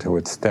look into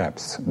its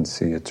depths and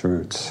see its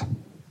roots.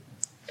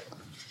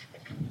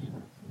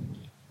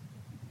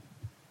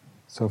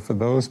 So for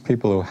those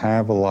people who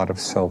have a lot of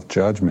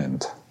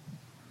self-judgment,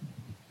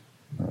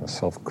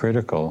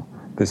 self-critical,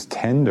 this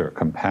tender,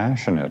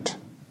 compassionate,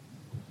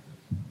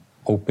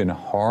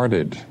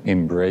 open-hearted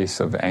embrace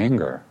of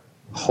anger,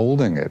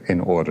 holding it in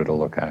order to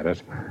look at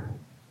it,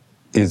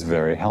 is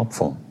very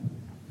helpful.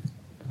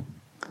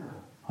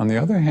 On the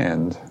other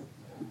hand,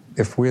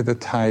 if we're the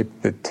type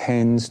that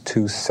tends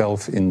to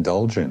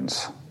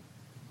self-indulgence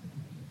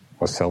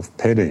or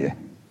self-pity,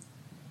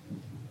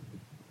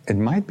 it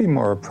might be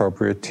more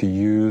appropriate to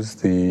use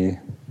the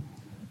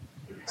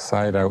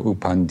Sayadaw U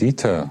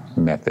Pandita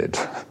method,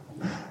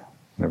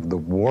 of the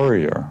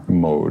warrior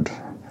mode,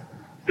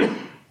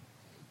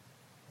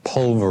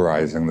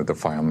 pulverizing the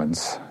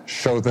defilements,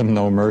 show them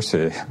no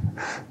mercy,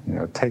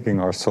 taking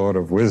our sword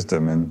of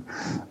wisdom and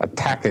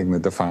attacking the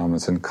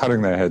defilements and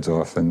cutting their heads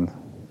off, and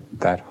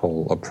that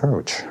whole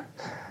approach.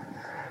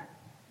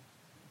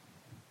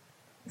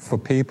 For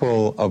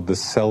people of the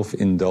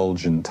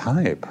self-indulgent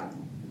type,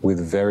 with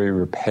very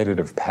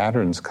repetitive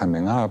patterns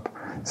coming up,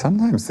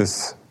 sometimes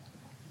this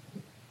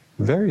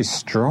very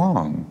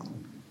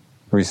strong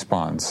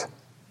response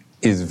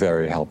is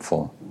very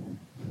helpful.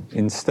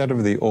 Instead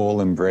of the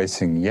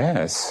all-embracing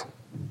yes,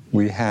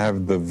 we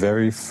have the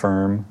very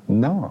firm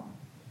no.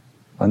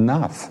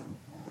 Enough.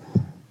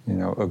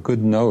 A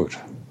good note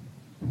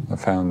I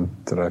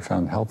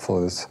found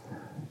helpful is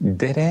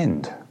dead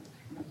end.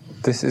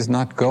 This is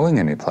not going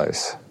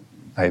anyplace.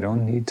 I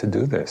don't need to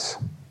do this.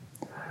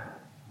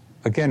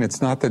 Again,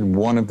 it's not that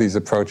one of these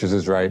approaches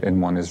is right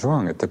and one is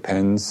wrong. It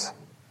depends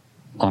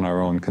on our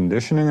own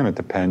conditioning, and it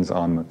depends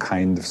on the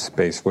kind of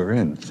space we're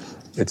in.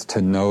 It's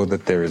to know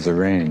that there is a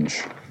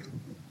range.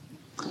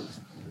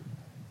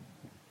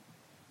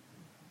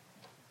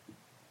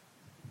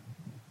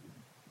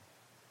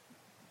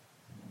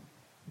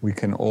 We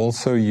can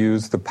also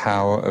use the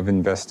power of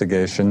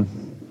investigation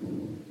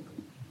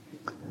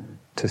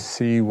to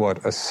see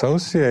what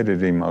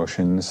associated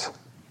emotions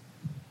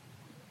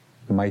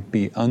might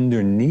be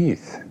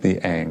underneath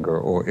the anger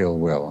or ill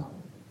will.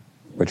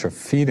 which are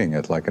feeding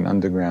it like an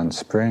underground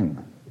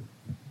spring.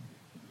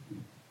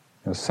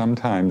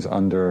 Sometimes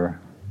under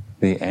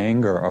the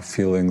anger are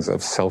feelings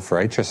of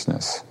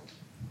self-righteousness,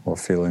 or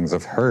feelings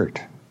of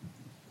hurt,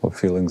 or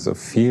feelings of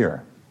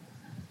fear.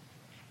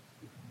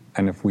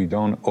 And if we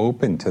don't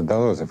open to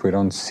those, if we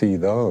don't see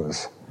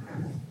those,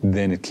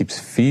 then it keeps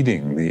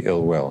feeding the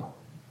ill will,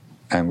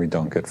 and we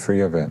don't get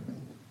free of it.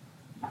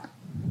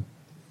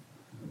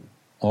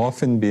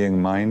 Often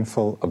being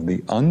mindful of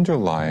the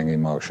underlying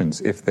emotions,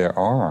 if there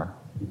are,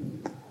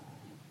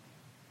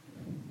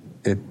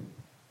 it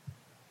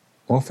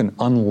often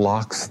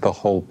unlocks the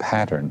whole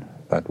pattern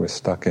that we're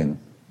stuck in.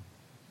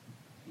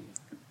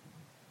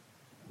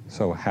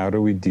 So how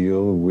do we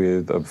deal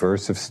with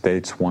aversive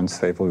states once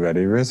they've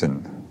already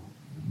risen?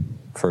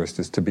 First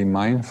is to be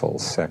mindful.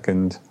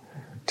 Second,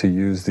 to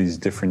use these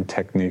different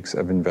techniques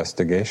of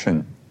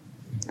investigation.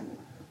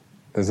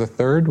 There's a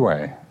third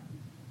way,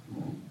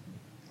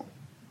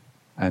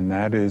 and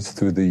that is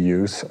through the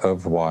use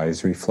of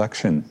wise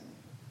reflection.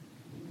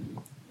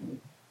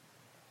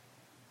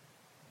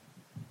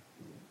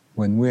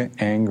 When we're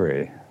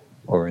angry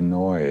or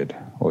annoyed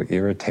or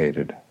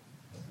irritated,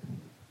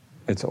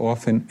 it's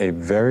often a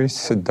very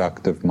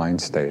seductive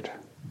mind state,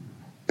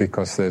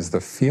 because there's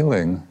the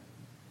feeling,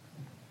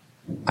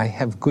 I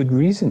have good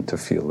reason to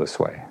feel this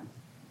way.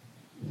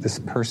 This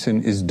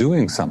person is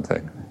doing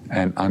something,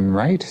 and I'm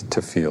right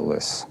to feel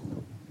this.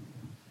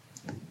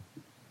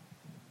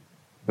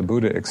 The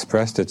Buddha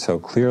expressed it so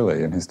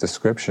clearly in his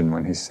description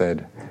when he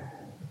said,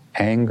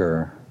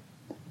 anger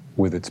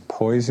with its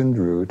poisoned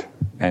root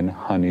and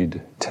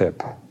honeyed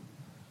tip.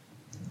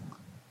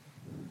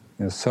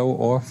 So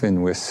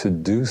often we're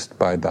seduced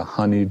by the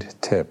honeyed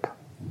tip,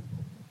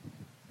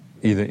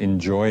 either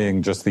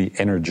enjoying just the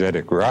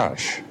energetic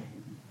rush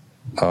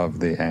of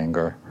the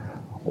anger,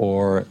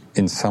 or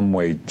in some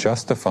way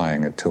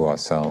justifying it to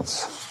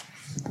ourselves.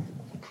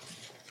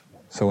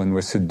 So when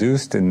we're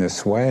seduced in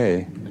this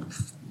way,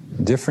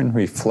 different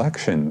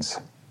reflections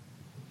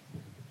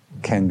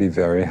can be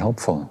very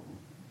helpful.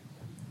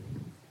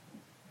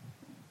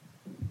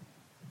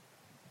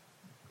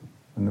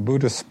 When the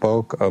Buddha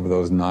spoke of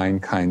those 9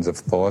 kinds of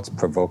thoughts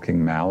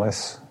provoking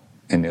malice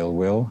and ill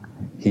will,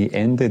 he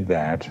ended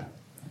that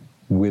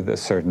with a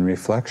certain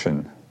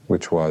reflection,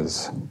 which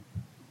was,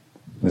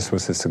 this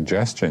was his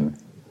suggestion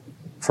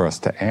for us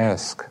to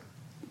ask,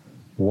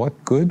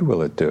 what good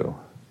will it do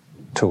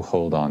to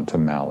hold on to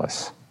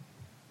malice?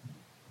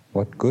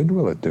 What good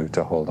will it do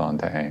to hold on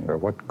to anger?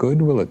 What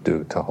good will it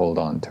do to hold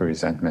on to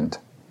resentment?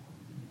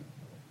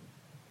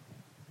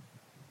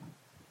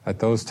 At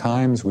those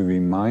times, we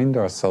remind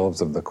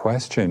ourselves of the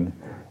question,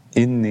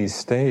 in these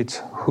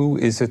states, who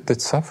is it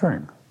that's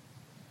suffering?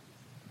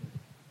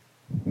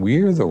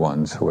 We're the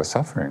ones who are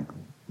suffering.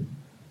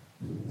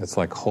 It's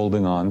like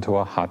holding on to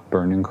a hot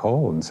burning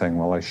coal and saying,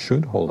 well, I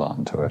should hold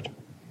on to it.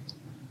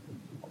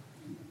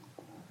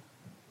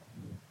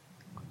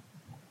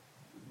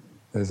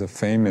 There's a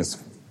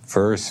famous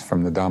verse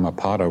from the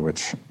Dhammapada,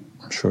 which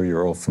I'm sure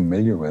you're all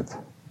familiar with.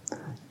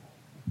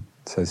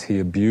 It says, he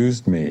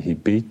abused me, he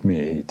beat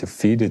me, he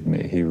defeated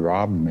me, he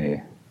robbed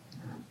me.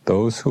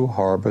 Those who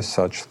harbor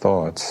such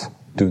thoughts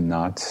do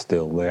not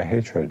still their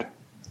hatred.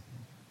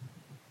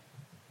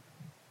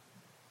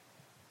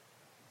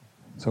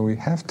 So we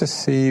have to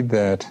see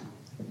that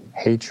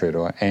hatred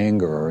or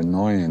anger or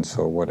annoyance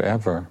or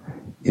whatever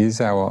is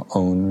our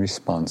own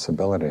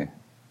responsibility.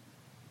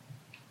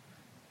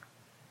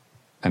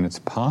 And it's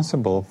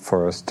possible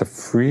for us to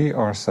free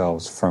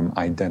ourselves from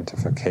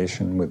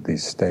identification with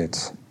these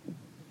states.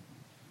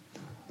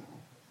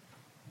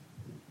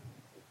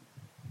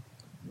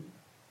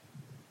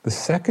 The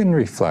second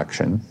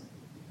reflection,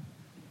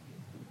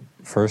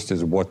 first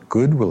is what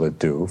good will it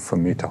do for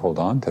me to hold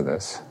on to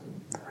this?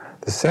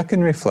 The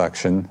second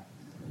reflection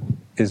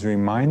is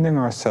reminding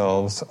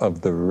ourselves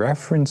of the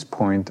reference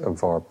point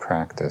of our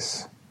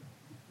practice.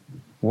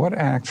 What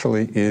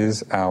actually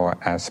is our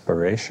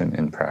aspiration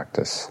in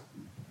practice?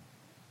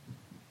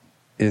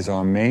 Is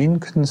our main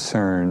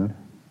concern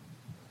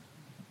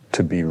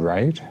to be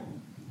right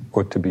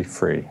or to be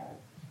free?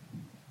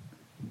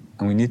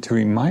 And we need to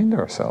remind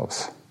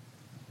ourselves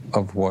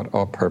of what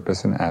our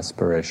purpose and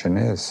aspiration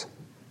is.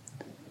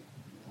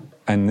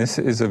 And this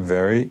is a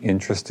very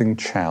interesting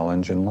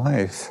challenge in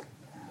life,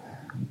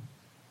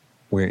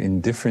 where in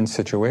different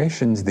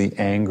situations the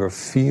anger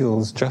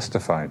feels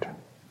justified.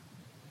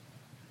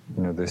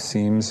 There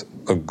seems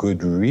a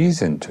good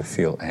reason to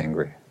feel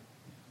angry.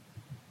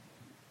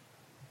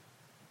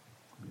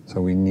 So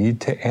we need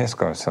to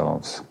ask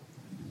ourselves,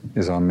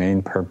 is our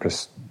main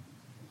purpose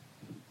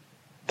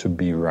to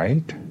be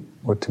right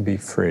or to be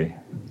free?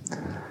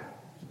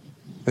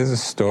 There's a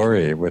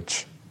story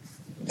which,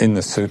 in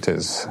the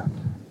suttas,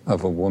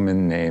 of a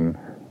woman named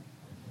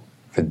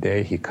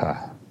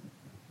Videhika.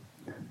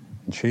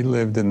 And she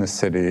lived in the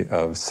city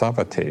of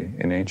Savatthi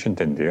in ancient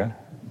India.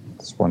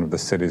 It's one of the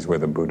cities where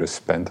the Buddha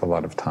spent a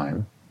lot of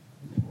time.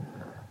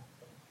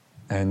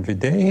 And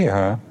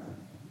Videhika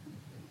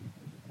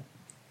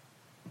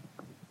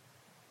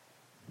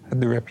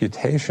had the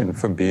reputation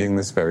for being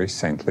this very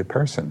saintly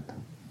person.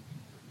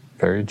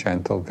 very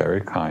gentle, very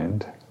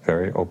kind,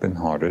 very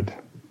open-hearted.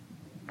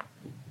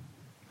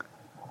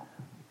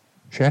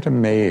 She had a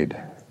maid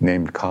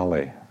named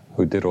Kali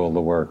who did all the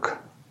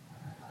work.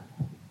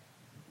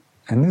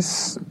 And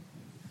this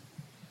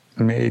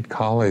maid,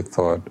 Kali,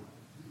 thought,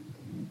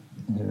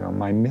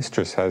 my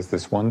mistress has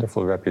this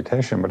wonderful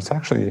reputation, but it's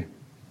actually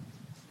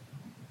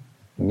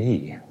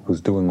me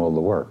who's doing all the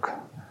work.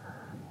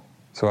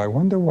 So I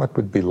wonder what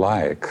would be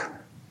like,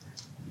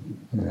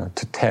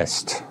 to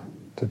test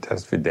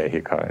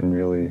Videhika and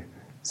really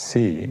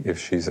see if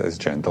she's as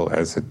gentle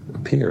as it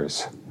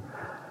appears.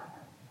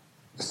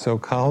 So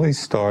Kali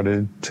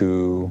started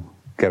to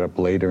get up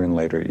later and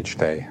later each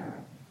day.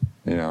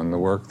 And the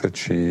work that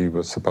she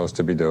was supposed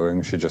to be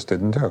doing, she just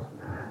didn't do.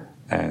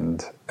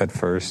 And at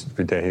first,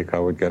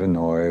 Videhika would get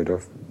annoyed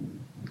or,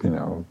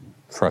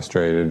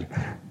 frustrated.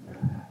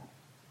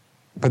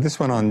 But this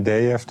went on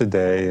day after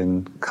day,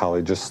 and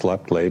Kali just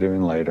slept later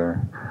and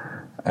later.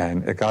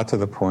 And it got to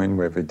the point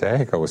where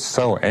Videhika was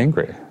so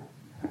angry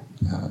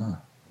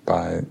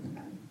by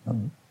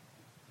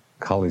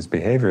Kali's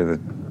behavior that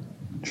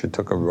she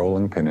took a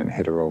rolling pin and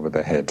hit her over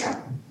the head.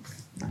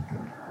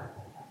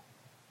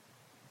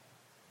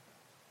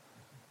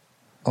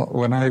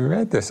 When I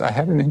read this, I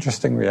had an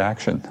interesting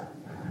reaction,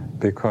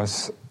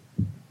 because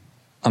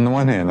on the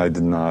one hand, I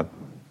did not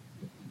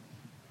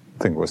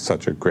think it was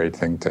such a great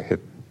thing to hit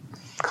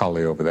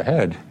Kali over the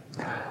head,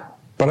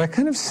 but I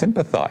kind of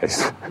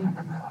sympathize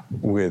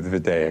with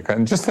Videhika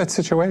and just that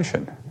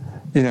situation.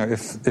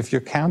 If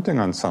you're counting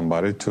on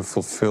somebody to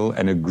fulfill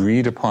an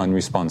agreed upon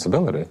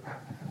responsibility,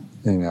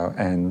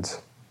 and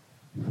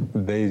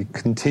they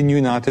continue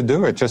not to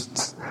do it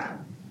just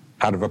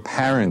out of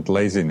apparent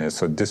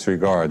laziness or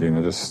disregard,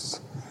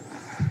 just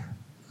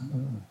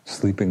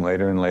sleeping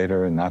later and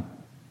later and not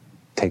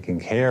taking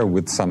care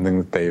with something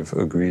that they've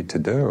agreed to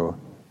do.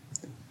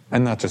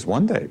 And not just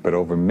one day, but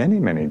over many,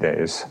 many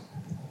days.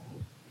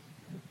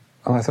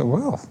 And I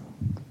thought,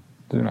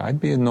 I'd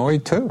be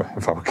annoyed too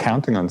if I were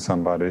counting on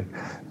somebody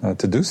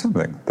to do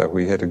something that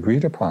we had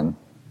agreed upon.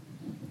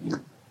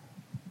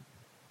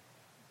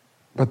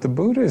 But the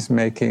Buddha is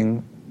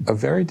making a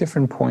very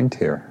different point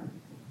here.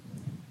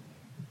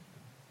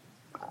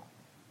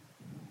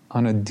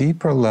 On a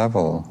deeper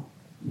level,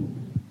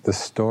 the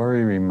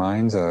story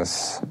reminds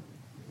us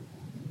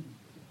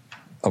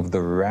of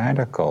the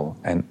radical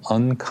and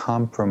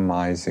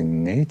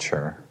uncompromising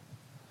nature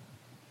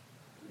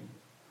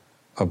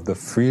of the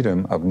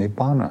freedom of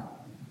Nibbana,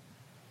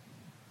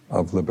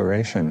 of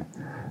liberation.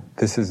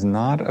 This is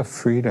not a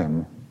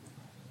freedom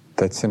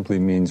that simply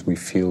means we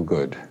feel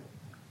good,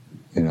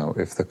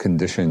 if the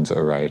conditions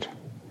are right.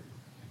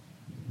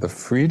 The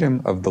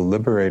freedom of the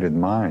liberated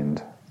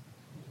mind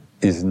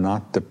is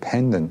not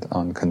dependent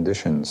on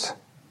conditions.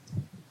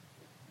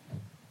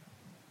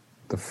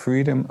 The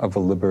freedom of a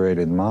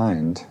liberated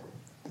mind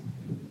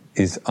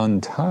is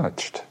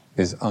untouched,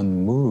 is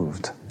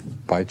unmoved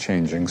by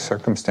changing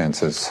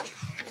circumstances.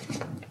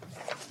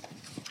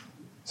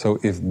 So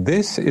if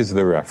this is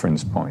the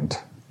reference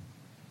point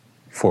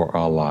for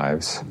our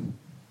lives,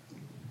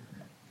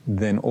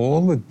 then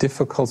all the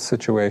difficult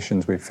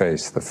situations we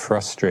face, the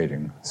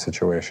frustrating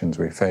situations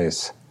we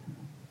face,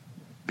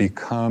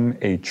 become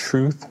a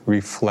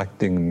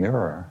truth-reflecting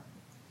mirror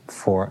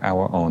for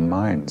our own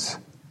minds.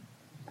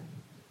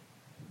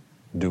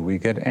 Do we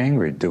get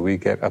angry? Do we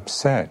get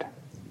upset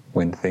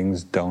when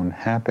things don't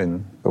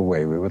happen the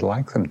way we would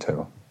like them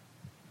to?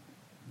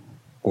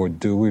 Or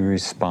do we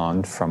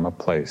respond from a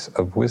place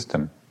of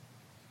wisdom?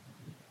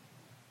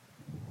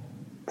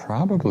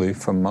 Probably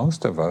for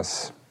most of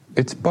us,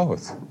 it's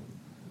both.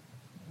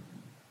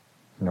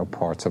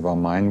 Parts of our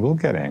mind will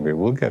get angry,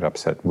 will get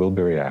upset, will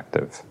be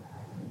reactive.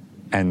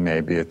 And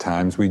maybe at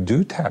times we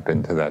do tap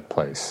into that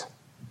place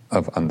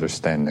of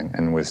understanding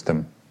and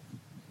wisdom.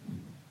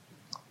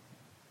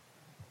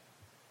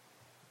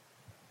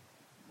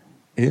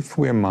 If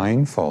we're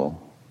mindful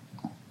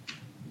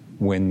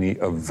when the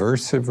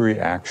aversive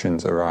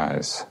reactions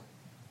arise,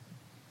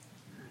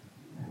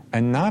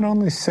 and not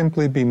only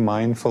simply be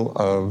mindful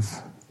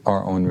of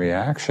our own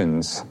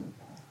reactions,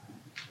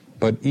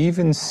 but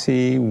even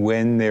see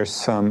when there's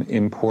some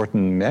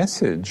important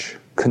message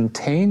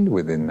contained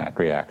within that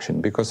reaction,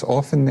 because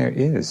often there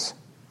is.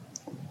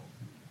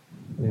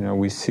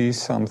 We see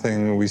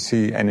something, we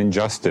see an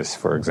injustice,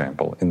 for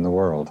example, in the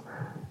world,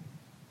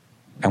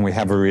 and we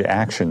have a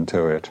reaction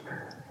to it.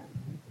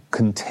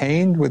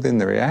 Contained within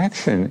the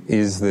reaction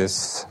is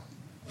this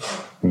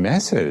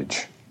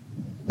message: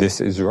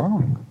 this is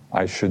wrong.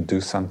 I should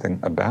do something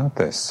about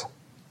this.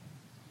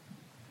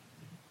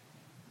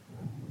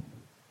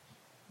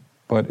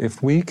 But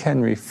if we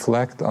can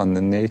reflect on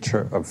the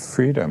nature of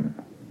freedom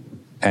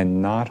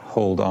and not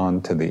hold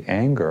on to the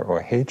anger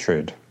or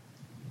hatred,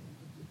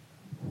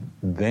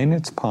 then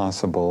it's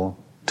possible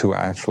to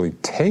actually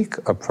take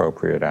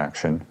appropriate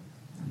action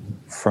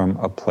from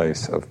a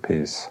place of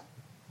peace.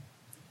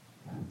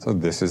 So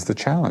this is the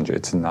challenge.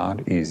 It's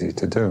not easy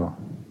to do.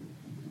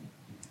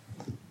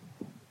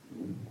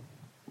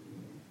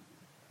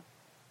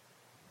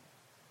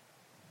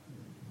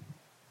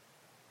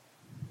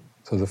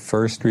 So the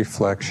first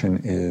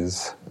reflection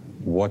is,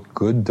 what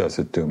good does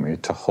it do me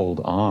to hold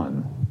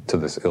on to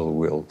this ill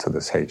will, to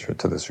this hatred,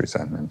 to this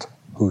resentment?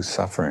 Who's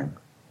suffering?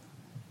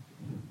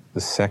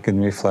 The second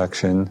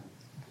reflection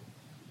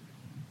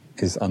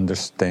is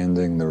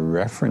understanding the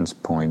reference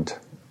point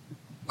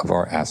of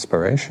our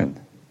aspiration.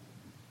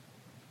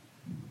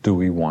 Do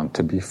we want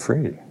to be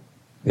free?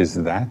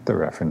 Is that the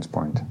reference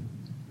point?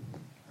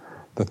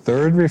 The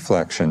third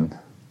reflection,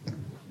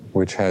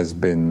 which has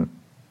been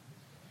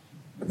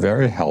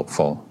very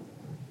helpful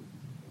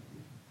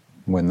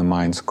when the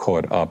mind's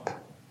caught up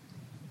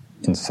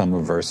in some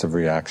aversive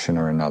reaction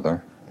or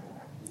another,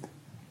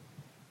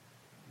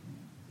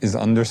 is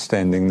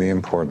understanding the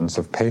importance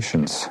of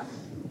patience.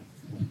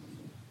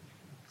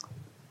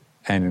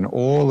 And in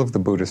all of the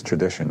Buddhist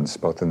traditions,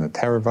 both in the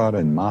Theravada,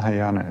 and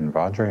Mahayana, and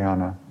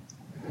Vajrayana,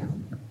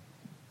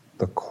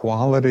 the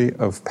quality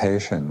of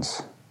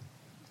patience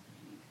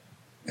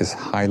is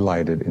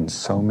highlighted in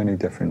so many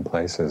different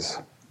places.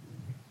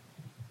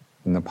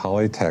 In the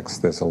Pali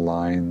text, there's a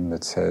line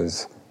that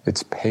says,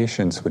 it's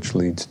patience which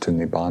leads to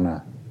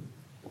Nibbana.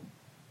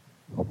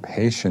 Well,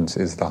 patience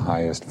is the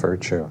highest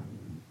virtue.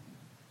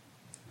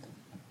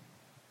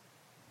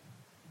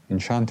 In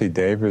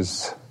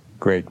Shantideva's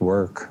great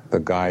work, The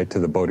Guide to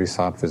the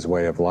Bodhisattva's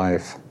Way of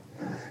Life,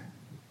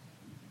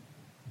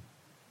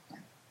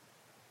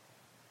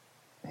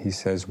 he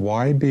says,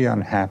 why be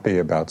unhappy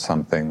about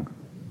something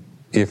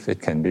if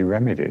it can be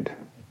remedied?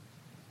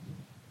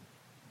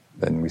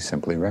 Then we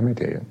simply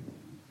remedy it.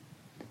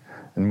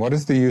 And what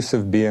is the use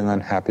of being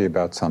unhappy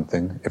about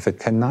something if it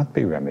cannot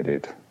be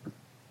remedied?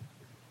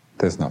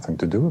 There's nothing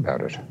to do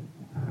about it.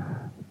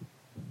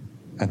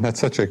 And that's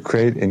such a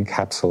great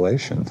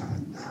encapsulation.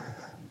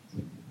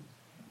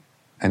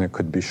 And it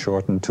could be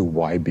shortened to,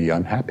 why be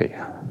unhappy?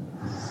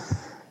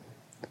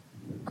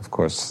 Of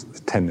course, the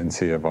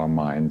tendency of our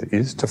mind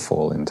is to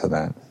fall into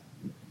that.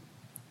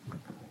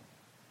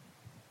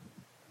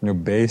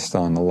 Based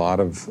on a lot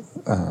of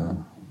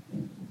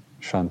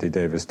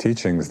Shantideva's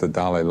teachings, the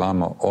Dalai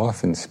Lama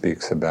often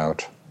speaks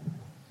about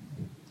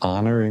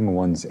honoring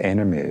one's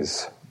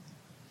enemies.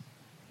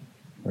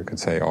 We could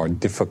say our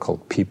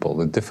difficult people,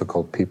 the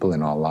difficult people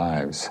in our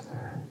lives,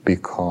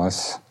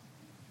 because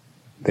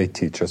they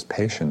teach us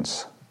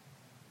patience.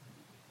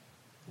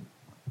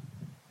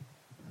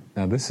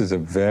 Now, this is a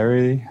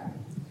very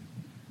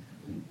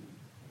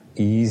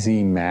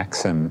easy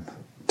maxim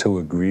to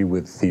agree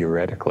with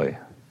theoretically.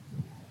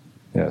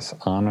 Yes,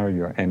 honor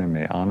your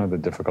enemy, honor the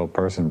difficult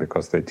person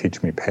because they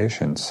teach me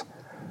patience.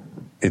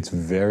 It's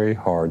very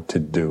hard to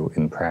do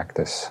in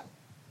practice.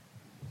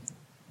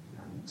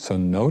 So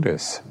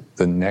notice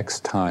the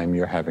next time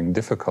you're having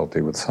difficulty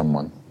with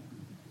someone,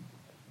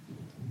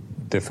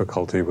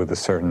 difficulty with a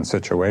certain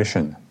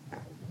situation.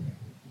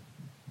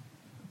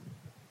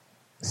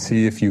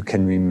 See if you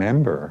can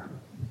remember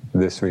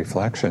this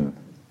reflection.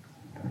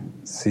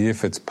 See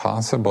if it's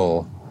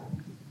possible,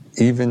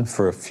 even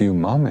for a few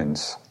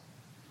moments,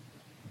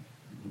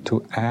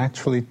 to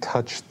actually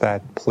touch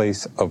that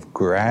place of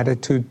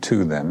gratitude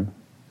to them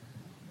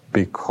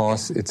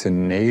because it's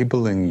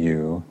enabling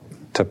you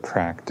to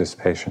practice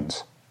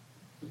patience.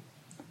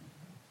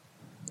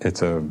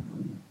 It's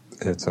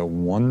a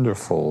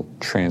wonderful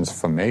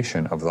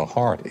transformation of the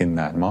heart in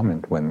that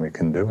moment when we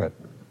can do it.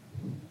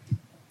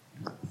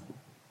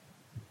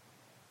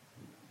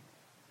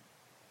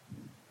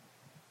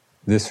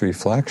 This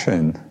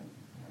reflection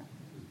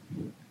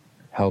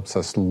helps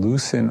us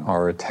loosen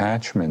our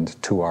attachment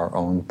to our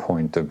own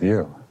point of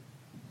view.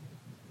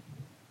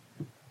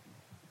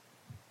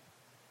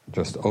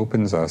 Just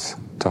opens us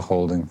to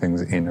holding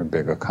things in a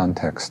bigger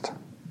context.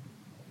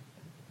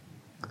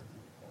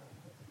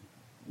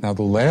 Now,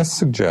 the last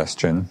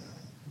suggestion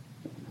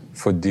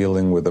for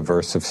dealing with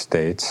aversive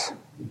states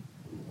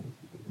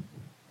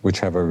which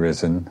have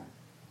arisen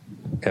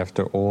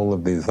after all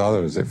of these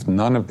others, if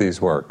none of these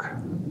work,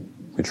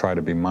 we try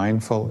to be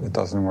mindful, it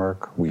doesn't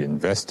work. We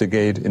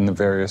investigate in the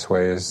various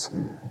ways,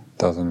 it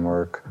doesn't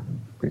work.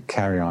 We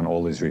carry on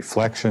all these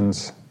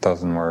reflections, it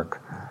doesn't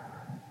work.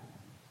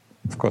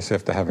 Of course,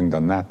 after having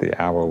done that, the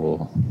hour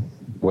will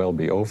well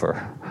be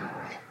over.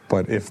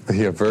 But if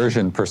the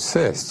aversion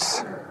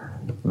persists,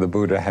 the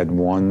Buddha had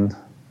one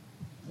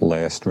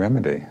last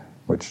remedy,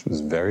 which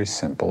was very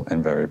simple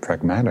and very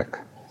pragmatic.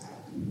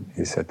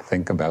 He said,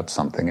 think about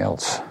something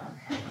else.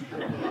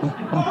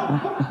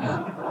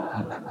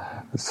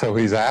 So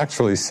he's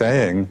actually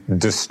saying,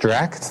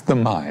 distract the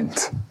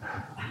mind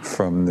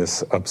from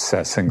this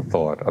obsessive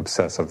thought,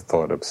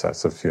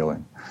 obsessive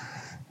feeling.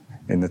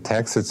 In the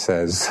text it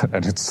says,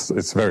 and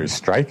it's very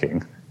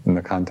striking in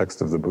the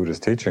context of the Buddha's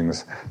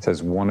teachings, it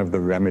says one of the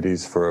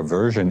remedies for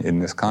aversion in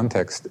this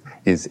context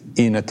is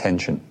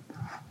inattention.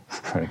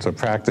 Right? So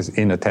practice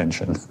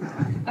inattention.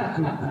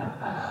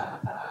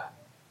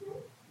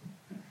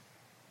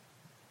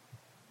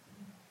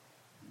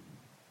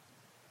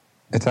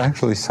 It's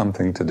actually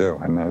something to do,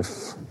 and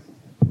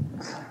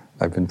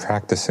I've been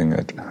practicing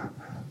it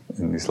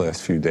in these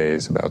last few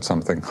days about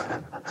something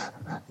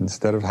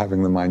Instead of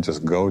having the mind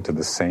just go to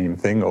the same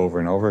thing over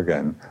and over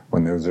again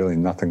when there's really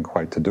nothing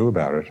quite to do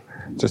about it,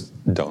 just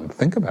don't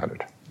think about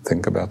it.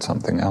 Think about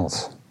something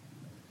else.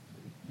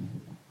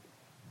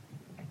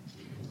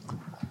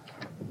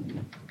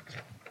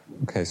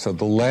 Okay, so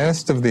the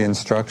last of the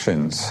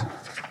instructions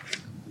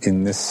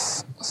in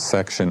this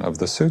section of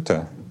the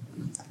sutta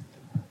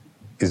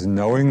is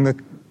knowing the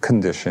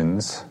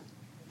conditions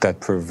that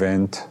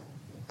prevent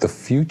the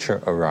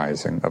future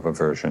arising of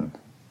aversion.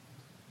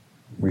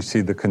 We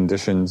see the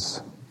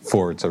conditions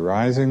for its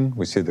arising,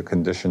 we see the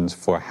conditions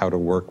for how to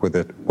work with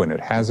it when it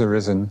has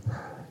arisen.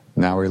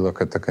 Now we look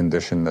at the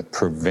condition that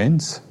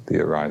prevents the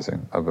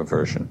arising of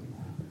aversion.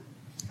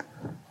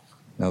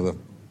 Now the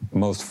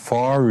most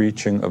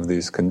far-reaching of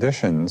these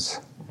conditions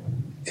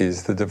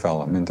is the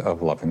development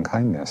of loving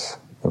kindness,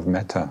 of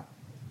metta.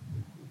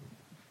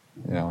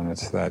 And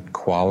it's that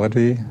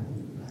quality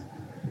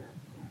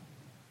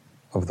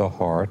of the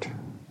heart,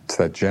 it's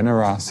that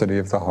generosity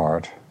of the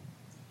heart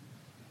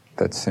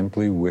that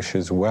simply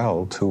wishes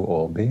well to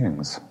all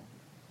beings.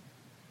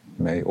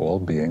 May all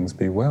beings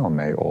be well,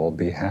 may all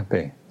be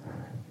happy.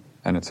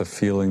 And it's a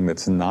feeling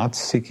that's not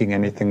seeking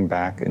anything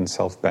back in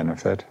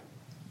self-benefit.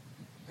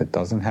 It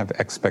doesn't have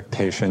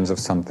expectations of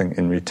something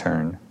in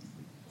return.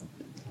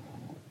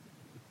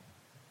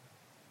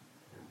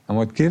 And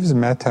what gives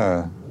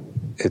metta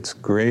its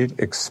great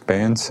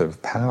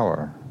expansive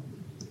power,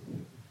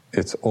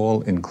 its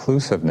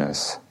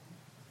all-inclusiveness,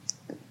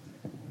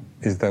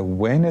 is that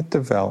when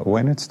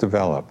it's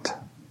developed,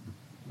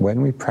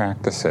 when we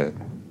practice it,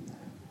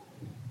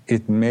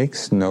 it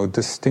makes no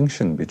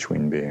distinction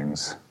between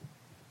beings.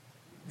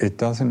 It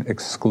doesn't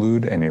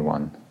exclude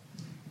anyone.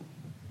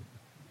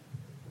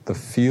 The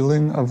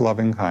feeling of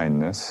loving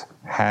kindness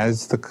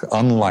has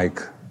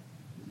unlike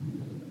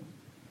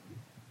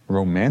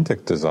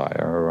romantic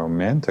desire or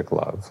romantic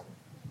love,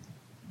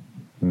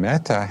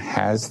 metta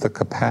has the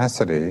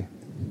capacity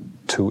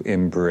to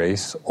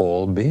embrace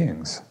all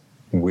beings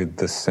with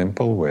the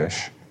simple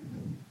wish,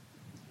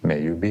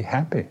 may you be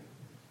happy.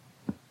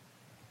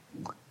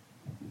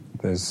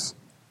 There's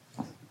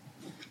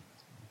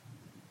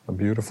a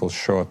beautiful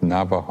short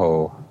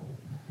Navajo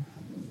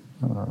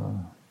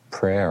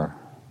prayer.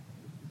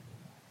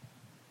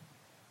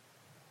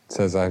 It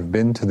says, I've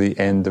been to the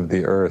end of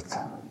the earth.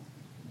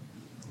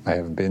 I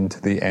have been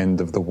to the end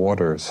of the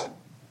waters.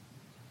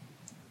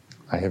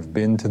 I have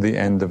been to the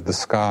end of the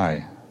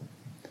sky.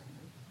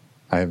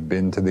 I have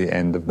been to the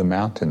end of the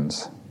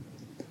mountains.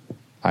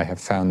 I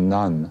have found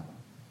none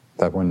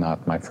that were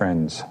not my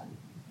friends.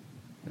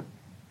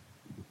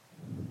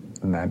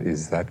 And that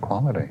is that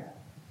quality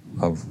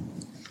of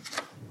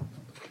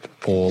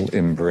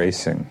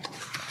all-embracing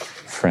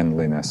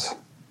friendliness.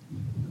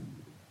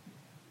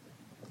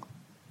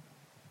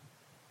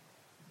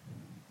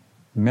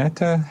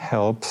 Metta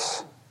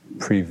helps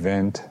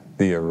prevent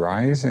the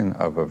arising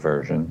of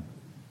aversion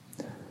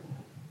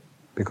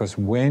because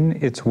when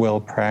it's well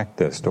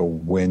practiced, or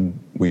when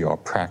we are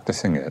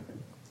practicing it,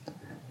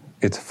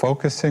 it's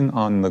focusing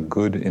on the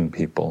good in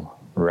people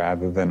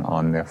rather than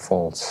on their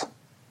faults.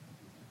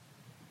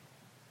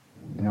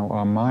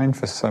 Our mind,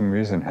 for some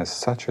reason, has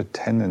such a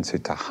tendency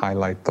to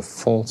highlight the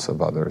faults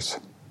of others.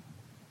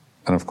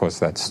 And of course,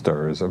 that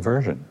stirs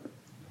aversion.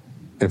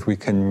 If we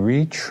can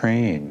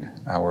retrain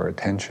our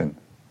attention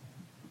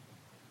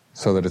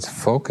so that it's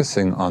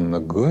focusing on the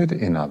good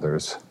in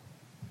others,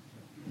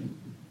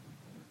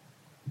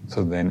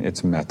 so then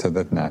it's metta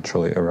that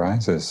naturally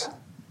arises.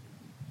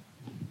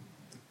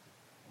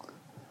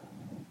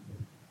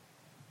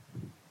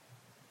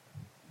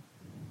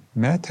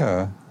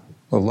 Metta,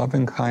 or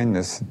loving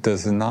kindness,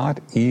 does not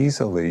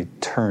easily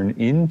turn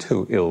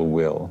into ill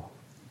will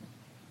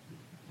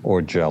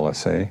or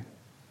jealousy,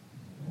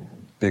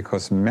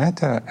 because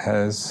metta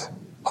as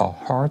a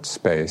heart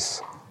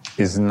space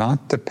is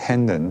not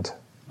dependent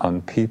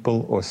on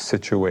people or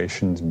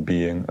situations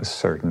being a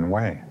certain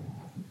way.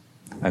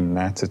 And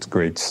that's its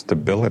great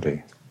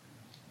stability.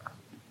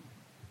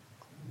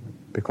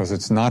 Because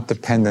it's not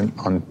dependent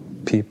on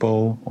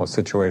people or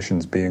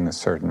situations being a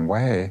certain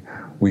way,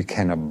 we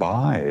can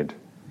abide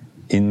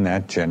in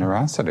that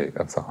generosity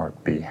of the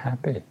heart. Be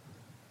happy.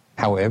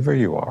 However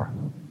you are,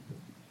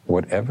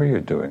 whatever you're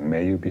doing,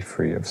 may you be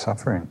free of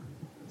suffering.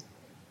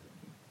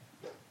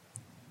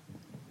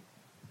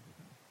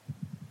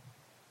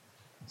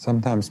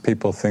 Sometimes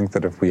people think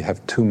that if we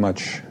have too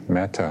much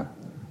metta,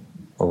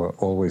 or we're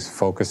always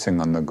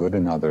focusing on the good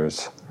in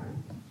others,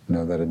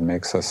 that it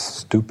makes us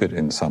stupid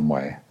in some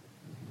way.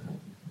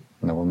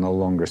 And that we'll no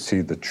longer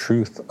see the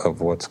truth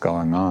of what's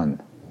going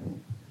on.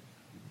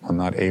 We're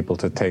not able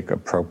to take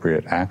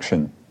appropriate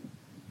action.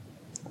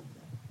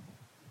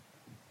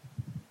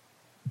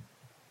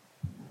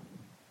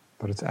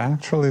 But it's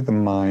actually the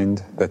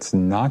mind that's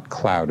not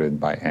clouded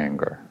by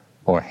anger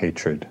or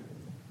hatred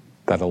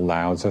that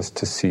allows us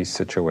to see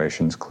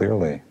situations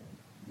clearly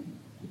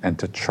and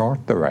to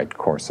chart the right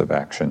course of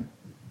action.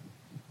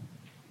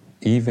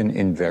 Even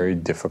in very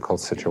difficult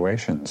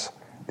situations,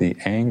 the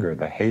anger,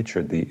 the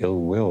hatred, the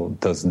ill will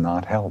does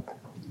not help.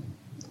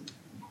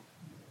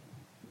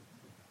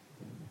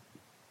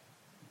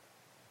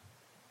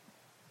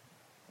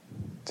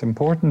 It's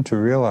important to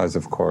realize,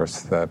 of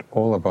course, that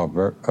all of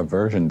our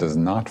aversion does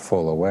not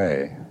fall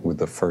away with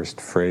the first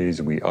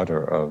phrase we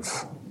utter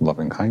of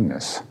loving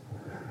kindness.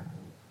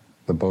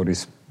 The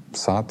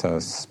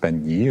Bodhisattvas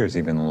spent years,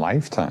 even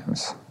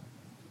lifetimes,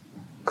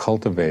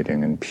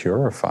 cultivating and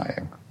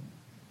purifying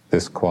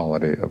this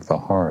quality of the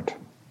heart.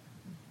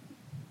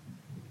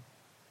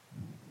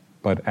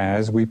 But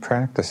as we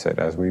practice it,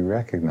 as we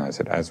recognize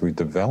it, as we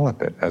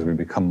develop it, as we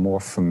become more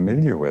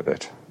familiar with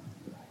it,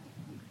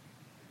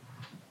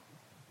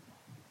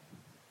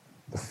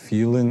 the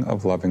feeling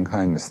of loving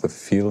kindness, the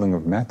feeling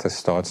of metta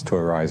starts to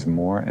arise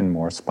more and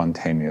more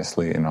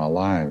spontaneously in our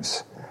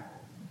lives.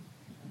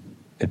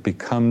 It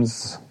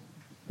becomes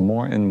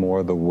more and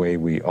more the way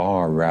we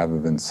are rather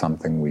than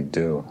something we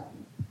do.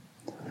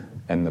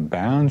 And the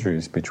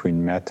boundaries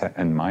between metta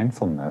and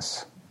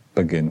mindfulness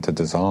begin to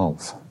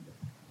dissolve.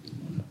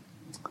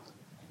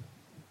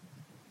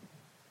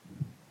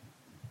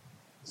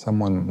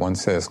 Someone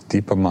once asked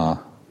Dipa Ma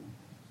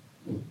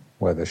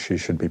whether she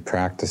should be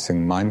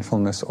practicing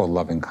mindfulness or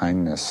loving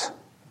kindness.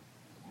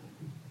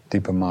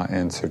 Dipa Ma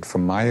answered,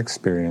 "From my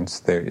experience,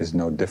 there is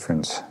no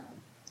difference."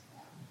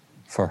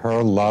 For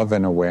her, love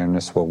and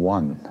awareness were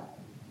one.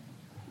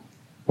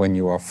 When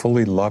you are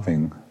fully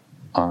loving,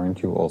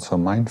 aren't you also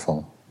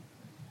mindful?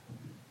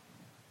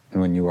 And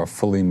when you are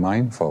fully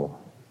mindful,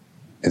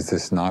 is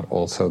this not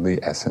also the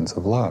essence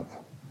of love?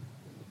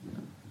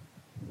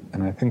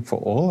 And I think for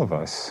all of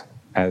us,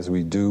 as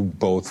we do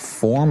both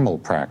formal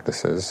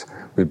practices,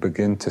 we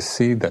begin to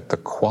see that the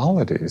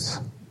qualities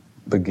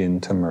begin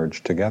to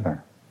merge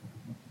together.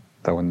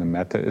 That when the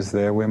metta is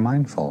there, we're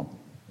mindful.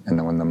 And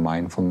then when the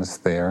mindfulness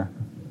there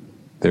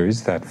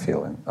is that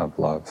feeling of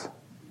love.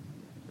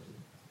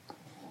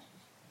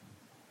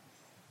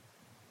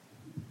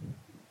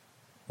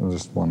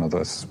 Just one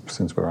other,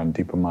 since we're on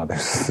Dipa Ma,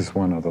 there's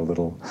one other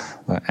little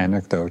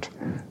anecdote.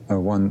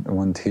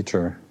 One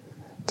teacher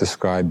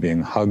described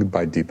being hugged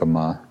by Dipa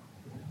Ma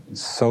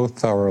so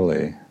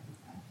thoroughly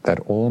that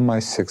all my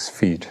 6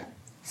 feet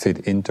fit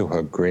into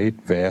her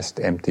great, vast,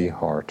 empty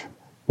heart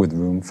with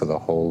room for the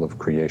whole of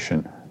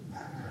creation.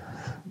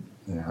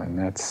 Yeah, and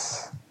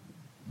that's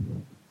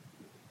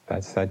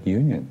that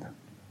union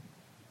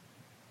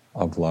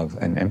of love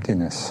and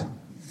emptiness.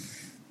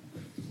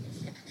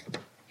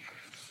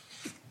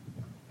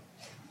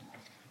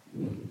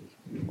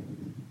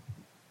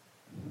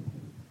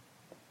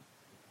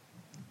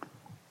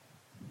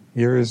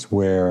 Here is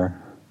where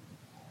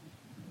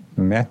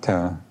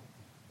metta,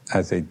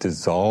 as a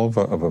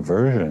dissolver of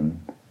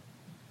aversion,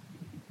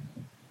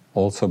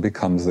 also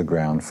becomes the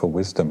ground for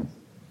wisdom.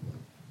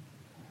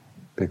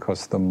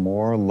 Because the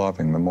more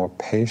loving, the more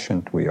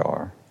patient we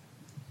are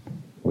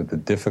with the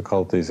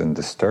difficulties and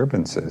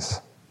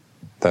disturbances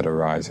that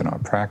arise in our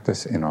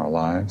practice, in our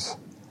lives,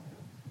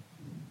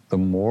 the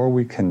more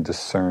we can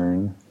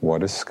discern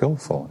what is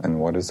skillful and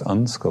what is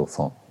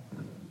unskillful.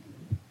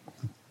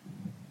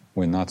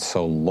 We're not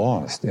so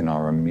lost in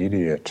our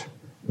immediate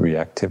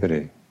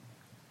reactivity.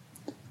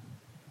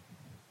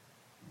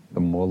 The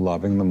more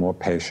loving, the more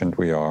patient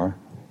we are,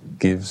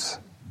 gives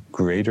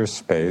greater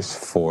space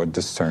for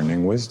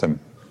discerning wisdom.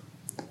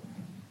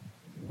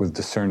 With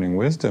discerning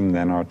wisdom,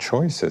 then our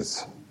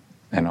choices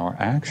and our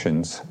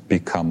actions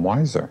become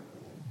wiser.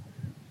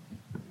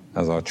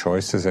 As our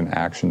choices and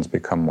actions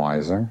become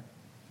wiser,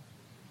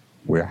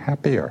 we're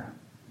happier.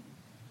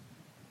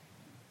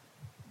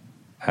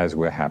 As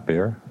we're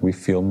happier, we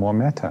feel more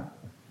metta.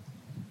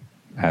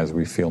 As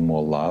we feel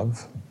more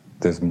love,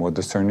 there's more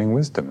discerning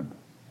wisdom.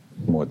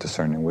 More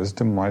discerning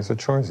wisdom, wiser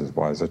choices.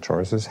 Wiser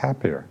choices,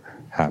 happier.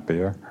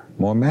 Happier,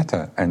 more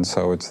metta. And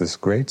so it's this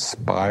great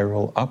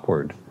spiral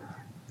upward,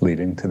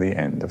 leading to the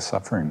end of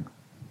suffering.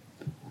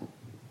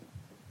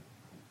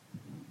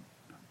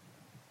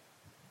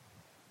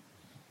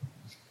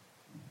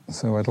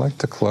 So I'd like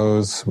to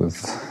close with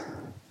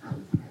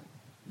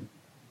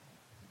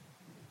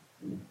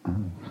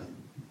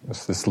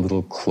just this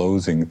little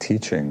closing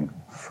teaching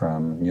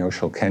from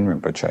Nyoshul Ken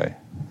Rinpoche,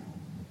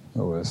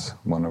 who was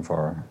one of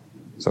our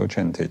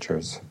Dzogchen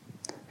teachers.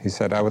 He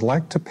said, "I would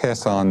like to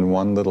pass on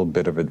one little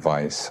bit of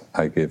advice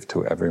I give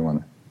to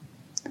everyone.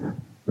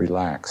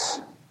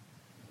 Relax.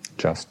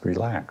 Just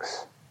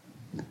relax.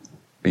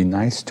 Be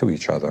nice to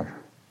each other.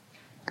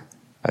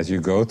 As you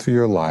go through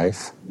your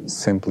life,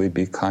 simply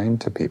be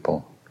kind to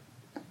people.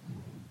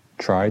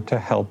 Try to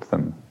help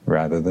them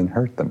rather than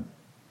hurt them.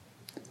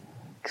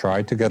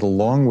 Try to get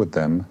along with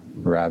them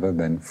rather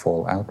than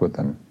fall out with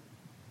them.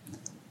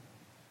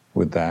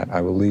 With that,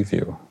 I will leave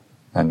you,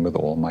 and with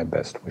all my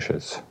best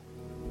wishes."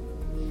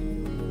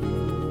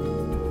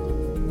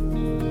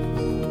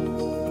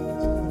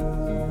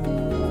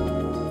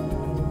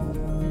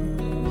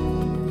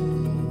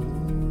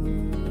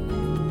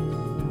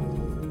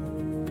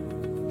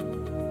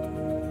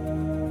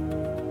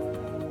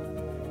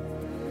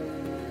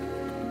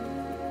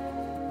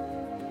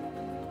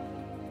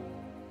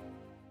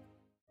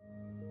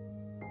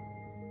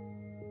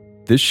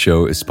 This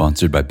show is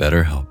sponsored by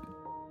BetterHelp.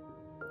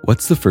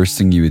 What's the first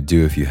thing you would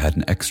do if you had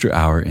an extra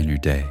hour in your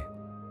day?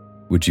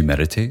 Would you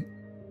meditate?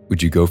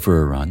 Would you go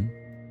for a run?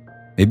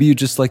 Maybe you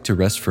just like to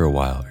rest for a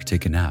while or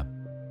take a nap.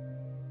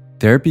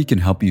 Therapy can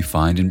help you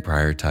find and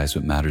prioritize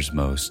what matters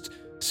most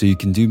so you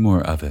can do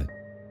more of it.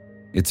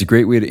 It's a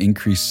great way to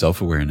increase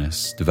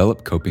self-awareness,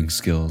 develop coping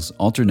skills,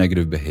 alter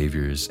negative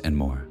behaviors, and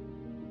more.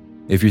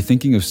 If you're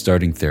thinking of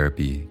starting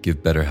therapy,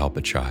 give BetterHelp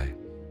a try.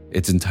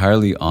 It's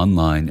entirely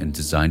online and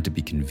designed to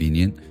be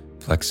convenient,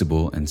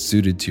 flexible, and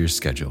suited to your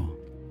schedule.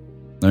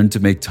 Learn to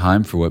make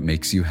time for what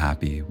makes you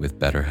happy with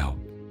BetterHelp.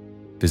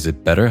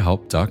 Visit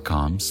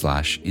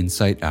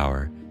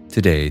betterhelp.com/insighthour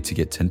today to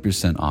get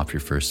 10% off your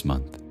first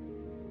month.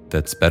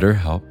 That's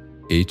BetterHelp,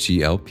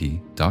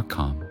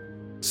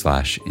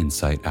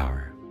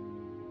 HELP.com/insighthour.